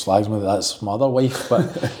always slags me that that's my other wife,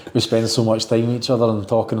 but we spend so much time with each other and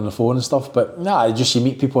talking on the phone and stuff. But you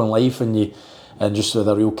meet people in life and just with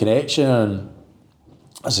a real connection. And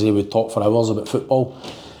as I say, we'd talk for hours about football,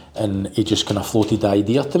 and he just kind of floated the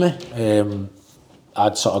idea to me.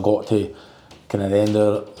 I'd sort of got to kind of the end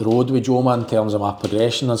of the road with Joma in terms of my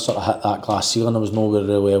progression. I'd sort of hit that glass ceiling. There was nowhere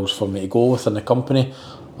really else for me to go within the company,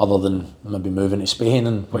 other than maybe moving to Spain,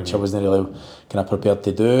 and which I wasn't really kind of prepared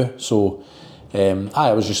to do. So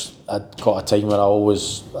I'd got a time where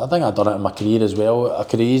I think I'd done it in my career as well. I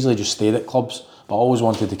could have easily just stayed at clubs, but I always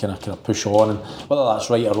wanted to kind of push on, and whether that's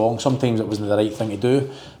right or wrong, sometimes it wasn't the right thing to do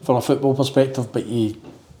from a football perspective, but you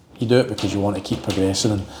do it because you want to keep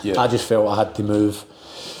progressing, and I just felt I had to move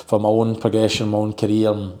for my own progression, my own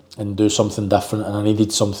career, and do something different, and I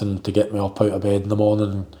needed something to get me up out of bed in the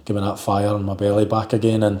morning and give me that fire in my belly back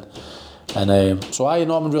again, and so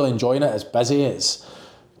I'm really enjoying it. It's busy.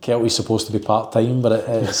 Kelty's supposed to be part-time, but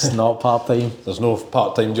it's not part-time. There's no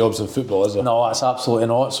part-time jobs in football, is there? No, it's absolutely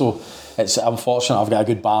not. So it's unfortunate. I've got a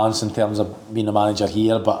good balance in terms of being a manager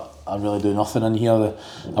here, but I really do nothing in here.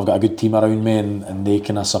 I've got a good team around me, and they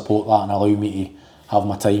kind of support that and allow me to have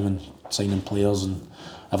my time and signing players and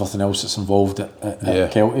everything else that's involved at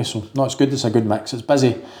Kelty. So no, it's good. It's a good mix. It's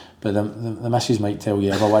busy, but the missus might tell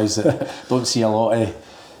you otherwise. That don't see a lot of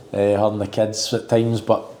her and the kids at times,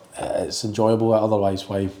 but it's enjoyable. Otherwise,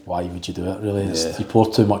 why would you do it? Really, you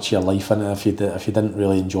pour too much of your life in it if you didn't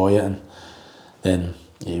really enjoy it, and then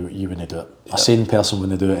you wouldn't do it. A sane person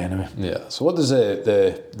wouldn't do it anyway. Yeah. So what does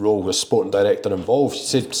the role as sporting director involve? You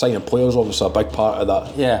said signing players, obviously a big part of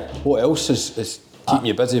that. Yeah. What else is keeping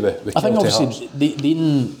you busy with I think Kelty Hearts? obviously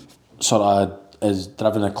Dean sort of is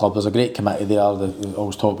driven the club. There's a great committee there. They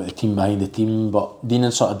always talk about the team behind the team, but Dean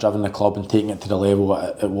has sort of driven the club and taking it to the level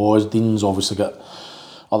it was. Dean's obviously got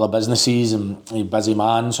other businesses and he's a busy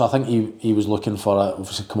man, so I think he was looking for it.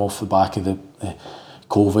 Obviously come off the back of the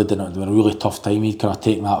COVID, and it was a really tough time. He'd kind of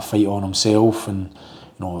taken that fight on himself, and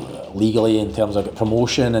legally in terms of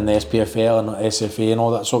promotion and the SPFL and SFA and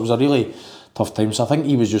all that, so it was a really tough time. So I think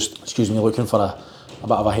he was just looking for a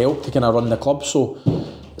bit of a help to kind of run the club. So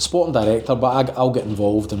sporting director, but I'll get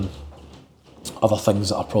involved in other things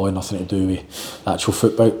that are probably nothing to do with the actual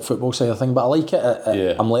football side of thing. But I like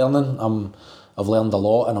it. I'm learning. I've learned a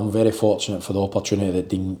lot, and I'm very fortunate for the opportunity that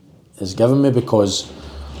Dean has given me, because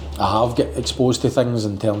I have get exposed to things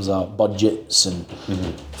in terms of budgets and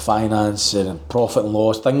finance and profit and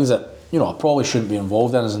loss, things that I probably shouldn't be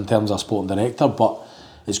involved in as in terms of sporting director, but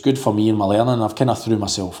it's good for me and my learning. I've kind of threw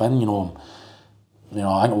myself in.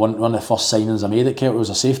 I think one of the first signings I made at Kelty was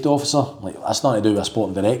a safety officer. Like, that's nothing to do with a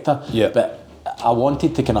sporting director. Yeah. But I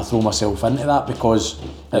wanted to kind of throw myself into that because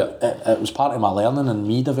it was part of my learning and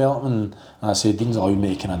me development. And I said, Dean's allowed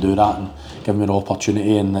me to kind of do that and give me the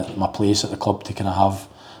opportunity and my place at the club to kind of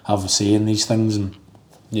have a say in these things. And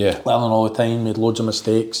learning all the time, made loads of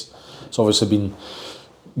mistakes. It's obviously been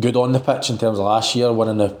good on the pitch in terms of last year,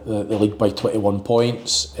 winning the league by 21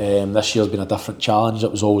 points. This year's been a different challenge that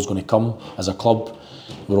was always going to come as a club.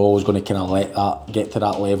 We're always going to kind of let that get to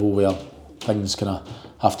that level where things kind of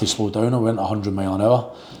have to slow down. I went 100 mile an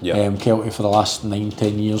hour. Kelty for the last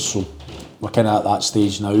 9-10 years, so we're kind of at that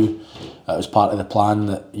stage now. It was part of the plan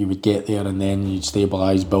that you would get there and then you'd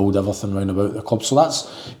stabilise, build everything round about the club. So that's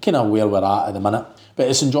kind of where we're at the minute. But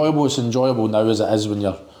it's enjoyable. It's enjoyable now as it is when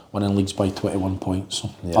you're winning leagues by 21 points. So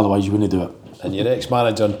otherwise you wouldn't do it. And your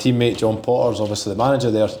ex-manager and teammate John Potter's obviously the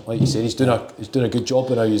manager there. Like you said, he's doing a good job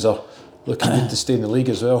now. He's looking good to stay in the league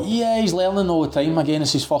as well. Yeah, he's learning all the time. Again,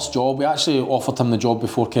 it's his first job. We actually offered him the job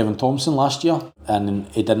before Kevin Thompson last year, and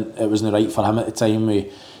he didn't. It wasn't right for him at the time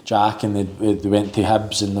with Jack, and they went to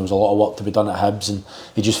Hibs, and there was a lot of work to be done at Hibs, and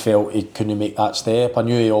he just felt he couldn't make that step. I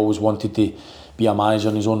knew he always wanted to be a manager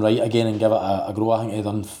in his own right again and give it a go. I think he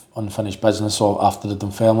had unfinished business after the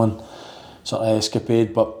Dunfermline sort of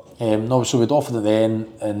escapade, but no. So we'd offered it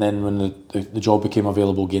then, and then when the job became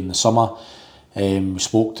available again in the summer, we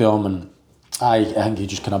spoke to him, and I think he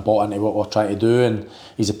just kind of bought into what we're trying to do, and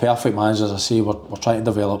he's a perfect manager. As I say, we're trying to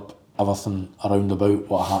develop everything around about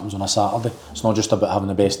what happens on a Saturday. It's not just about having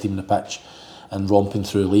the best team on the pitch and romping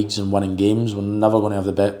through leagues and winning games. We're never going to have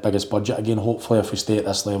the biggest budget again, hopefully, if we stay at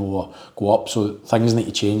this level or go up. So things need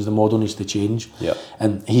to change, the model needs to change.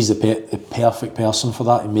 And he's the perfect person for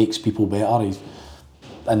that. He makes people better. He's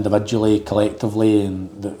individually, collectively,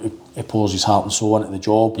 and he pours his heart and soul into the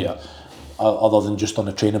job. Other than just on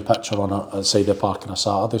a training pitch or on a side of the park on a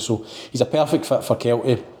Saturday. So he's a perfect fit for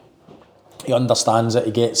Kelty. He understands it,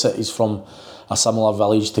 he gets it. He's from a similar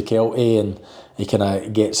village to Kelty, and he kind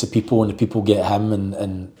of gets the people, and the people get him,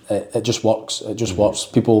 and it just works. It just works.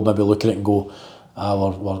 People maybe look at it and go,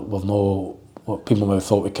 we've no. People maybe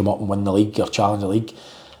thought we'd come up and win the league or challenge the league.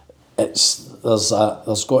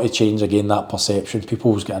 There's got to change again, that perception.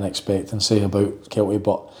 People's got an expectancy about Kelty,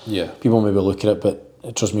 but people maybe look at it,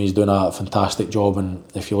 but trust me, he's doing a fantastic job, and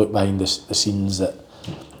if you look behind the scenes, that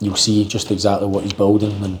you'll see just exactly what he's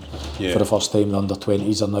building. And for the first time, the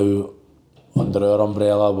under-20s are now under our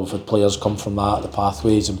umbrella. We've had players come from that, the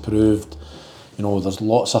pathways improved. There's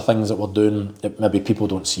lots of things that we're doing that maybe people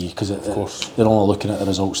don't see because they're only looking at the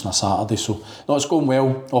results on a Saturday. So no, it's going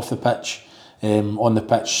well off the pitch. On the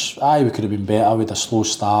pitch, we could have been better with a slow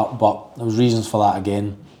start, but there was reasons for that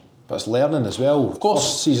again. But it's learning as well. Of course,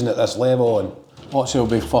 first season at this level, and Watson will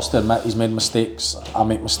be first to admit he's made mistakes. I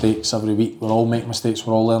make mistakes every week. We all make mistakes.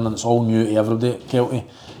 We're all learning. It's all new to everybody at Kelty.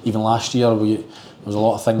 Even last year, there was a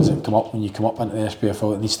lot of things that come up when you come up into the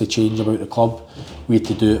SPFL that needs to change about the club. We had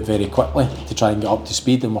to do it very quickly to try and get up to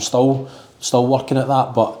speed, and we're still working at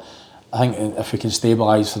that. But I think if we can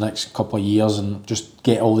stabilise for the next couple of years and just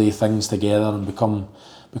get all these things together and become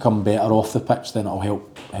better off the pitch, then it'll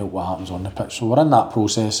help what happens on the pitch. So we're in that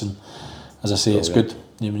process, and as I say, it's good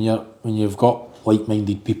when you've got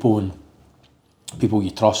like-minded people and people you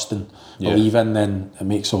trust and believe in, then it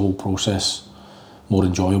makes the whole process more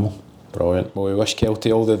enjoyable. Brilliant. Well, we wish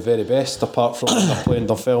Kelty all the very best, apart from playing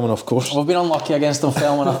Dunfermline, of course. We've been unlucky against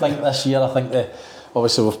Dunfermline, I think, this year. I think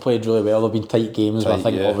obviously we've played really well. They've been tight games, but I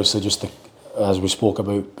think obviously just as we spoke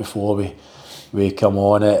about before we come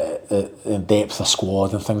on, the depth of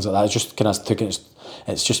squad and things like that. It's just kind of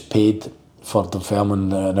it's just paid for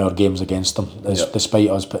Dunfermline in our games against them, despite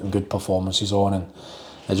us putting good performances on, and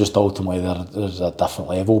it's just ultimately there's a different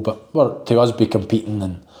level. But to us be competing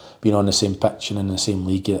and being on the same pitch and in the same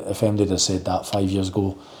league, if MD had said that 5 years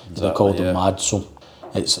ago, they'd have called them mad. So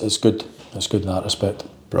it's good. It's good in that respect.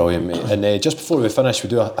 Brilliant, mate. And just before we finish, we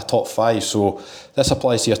do a top 5. So this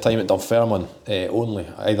applies to your time at Dunfermline only,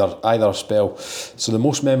 either spell. So the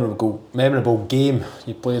most memorable game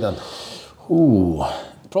you played in? Ooh,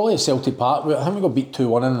 probably at Celtic Park. I think we got beat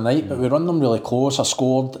 2-1 in the night, but we run them really close. I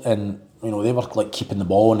scored, and they were like keeping the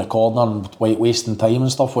ball in the corner and wasting time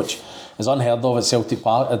and stuff, which is unheard of at Celtic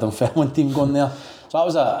Park. A Dunfermline team going there. So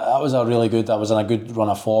that was a really good. I was in a good run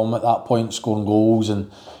of form at that point, scoring goals, and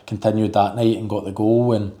continued that night and got the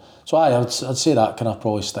goal. And so I'd say that kind of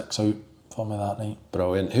probably sticks out for me that night.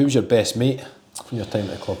 Brilliant. Who was your best mate from your time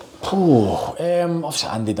at the club? Obviously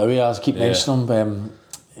Andy Barrowman. I keep mentioning him.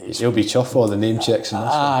 He'll be chuffed for all the name checks and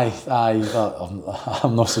this.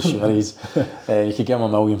 I'm not so sure. He's you could give him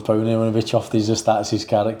 £1 million and he wouldn't be chuffed. He's just that's his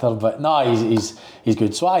character. But no, he's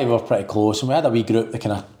good. So we were pretty close, and we had a wee group that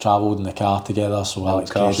kind of travelled in the car together. So Alex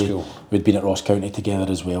Kelty, we'd been at Ross County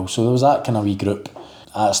together as well. So there was that kind of wee group.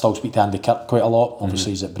 I still speak to Andy Kirk quite a lot.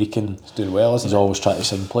 Obviously he's at Brecon. He's doing well, isn't he? He's always trying to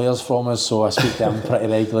sign players from us, so I speak to him pretty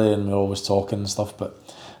regularly, and we're always talking and stuff. But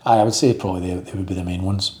I would say probably they would be the main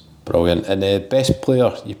ones. Brilliant. And the best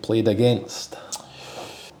player you played against?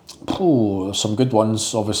 Some good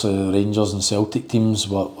ones. Obviously the Rangers and Celtic teams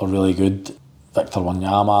were really good. Victor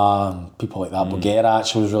Wanyama and people like that. Boguera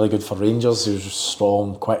actually was really good for Rangers. He was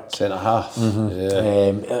strong, quick. Centre half.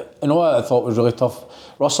 Yeah. What I thought was really tough?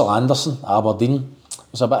 Russell Anderson, Aberdeen.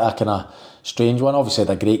 It was a bit of a kind of strange one. Obviously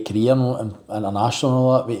had a great career international and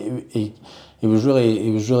all that, but he was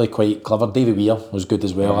really quite clever. Davy Weir was good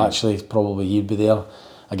as well, actually. Probably he'd be there.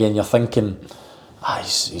 Again, you're thinking,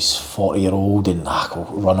 he's 40-year-old and go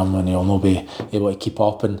run him and he'll not be able to keep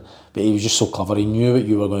up. But he was just so clever. He knew what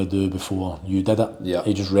you were going to do before you did it. Yeah.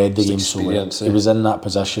 He just read the game so well. He was in that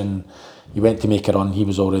position. He went to make a run. He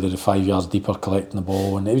was already 5 yards deeper collecting the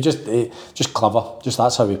ball, and it was just clever. Just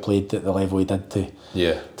that's how he played at the level he did. Till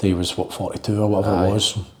he was 42 or whatever it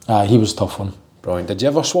was. He was a tough one. Brilliant. Did you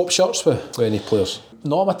ever swap shirts with any players?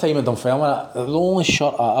 Not my time at Dunfermline. The only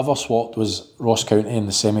shirt I ever swapped was Ross County in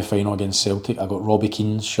the semi-final against Celtic. I got Robbie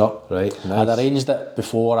Keane's shirt. Right, nice. I'd arranged it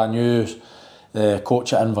before. I knew the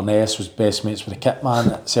coach at Inverness was best mates with the kit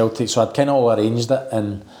man at Celtic, so I'd kind of all arranged it,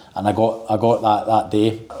 and I got that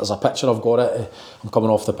day. There's a picture I've got it. I'm coming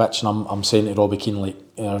off the pitch and I'm saying to Robbie Keane, like,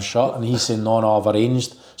 shirt, and he's saying, no, I've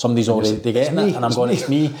arranged. Somebody's already getting it, and I'm going, it's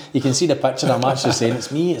me. You can see the picture. I'm actually saying,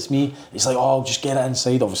 it's me. He's like, oh, I'll just get it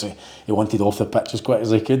inside. Obviously, he wanted off the pitch as quick as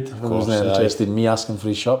he could. He wasn't interested in me asking for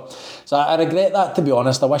his shirt. So I regret that, to be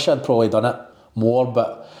honest. I wish I'd probably done it more,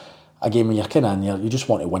 but again, when you're kind of in there, you just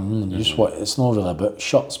want to win, and you just want. It's not really about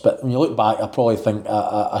shirts, but when you look back, I probably think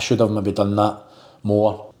I should have maybe done that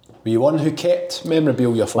more. Were you one who kept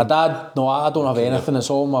memorabilia from? My dad, no, I don't have anything.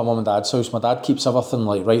 It's all my mum and dad's house. My dad keeps everything,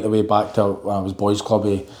 like right the way back to when I was boys club.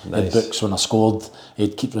 He had books when I scored.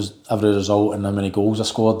 He'd keep every result and how many goals I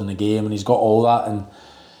scored in the game, and he's got all that. And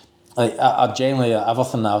like I generally,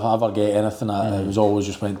 everything that I ever get, anything, it was always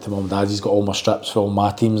just went to mum and dad. He's got all my strips for all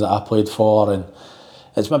my teams that I played for, and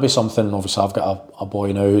it's maybe something. Obviously, I've got a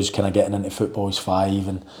boy now who's kind of getting into football. He's 5,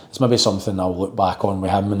 and it's maybe something I'll look back on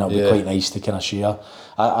with him, and it'll be quite nice to kind of share.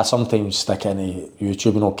 I sometimes stick into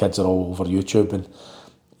YouTube. Kids are all over YouTube, and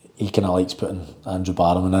he kind of likes putting Andy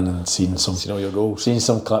Barrowman in and seeing all your goals, seeing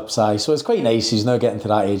some clips. So it's quite nice. He's now getting to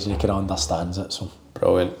that age and he kind of understands it. So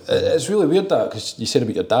brilliant. It's really weird that, because you said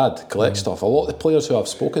about your dad collect stuff. A lot of the players who I've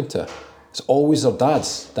spoken to, it's always their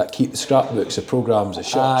dads that keep the scrapbooks, the programmes, the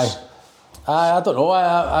shirts. I don't know.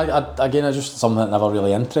 Again, it's just something that never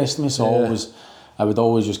really interested me. So I would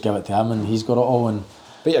always just give it to him, and he's got it all. And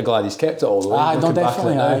but you're glad he's kept it all the way. No,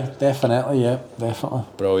 definitely.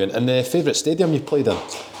 Brilliant. And the favourite stadium you played in?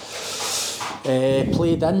 I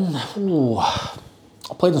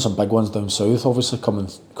played in some big ones down south. Obviously,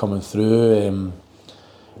 coming through.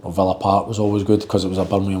 Villa Park was always good because it was a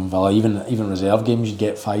Birmingham Villa. Even reserve games, you'd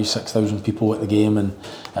get 5,000-6,000 people at the game, and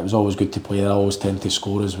it was always good to play there. I always tend to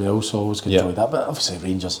score as well, so I always enjoyed that. But obviously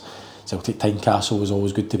Rangers, Celtic, Tynecastle was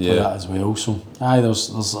always good to play that as well. So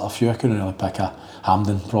there's a few I couldn't really pick.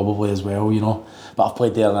 Hampden probably as well, But I've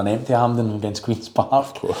played there in an empty Hampden against Queen's Park.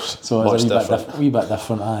 Of course. So it's a wee bit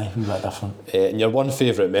different. And your one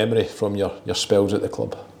favourite memory from your spells at the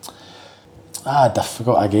club?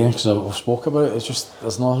 Difficult again, because I've spoke about it. It's just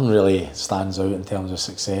there's nothing really stands out in terms of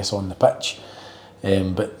success on the pitch.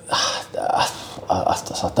 But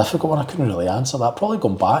it's a difficult one. I couldn't really answer that. Probably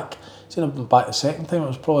going back. Seeing it back the second time, it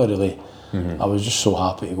was probably really. I was just so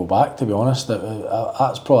happy to go back. To be honest,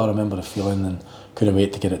 that's probably I remember the feeling and couldn't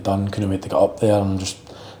wait to get it done. Couldn't wait to get up there and just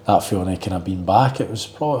that feeling of kind of being back. It was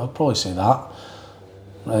probably I'd probably say that.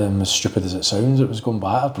 As stupid as it sounds, it was going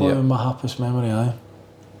back. I'd probably my happiest memory. Aye.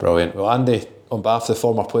 Brilliant. Well, Andy, on behalf of the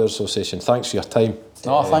Former Players Association, thanks for your time.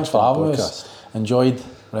 Thanks for having us. Enjoyed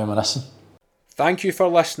reminiscing. Thank you for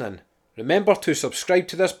listening. Remember to subscribe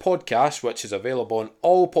to this podcast, which is available on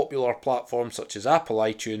all popular platforms such as Apple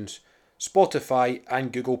iTunes, Spotify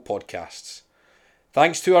and Google Podcasts.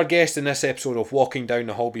 Thanks to our guest in this episode of Walking Down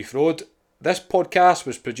the Halbeath Road. This podcast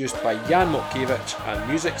was produced by Jan Motkiewicz and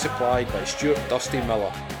music supplied by Stuart Dusty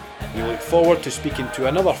Miller. We look forward to speaking to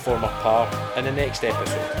another former par in the next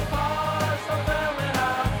episode.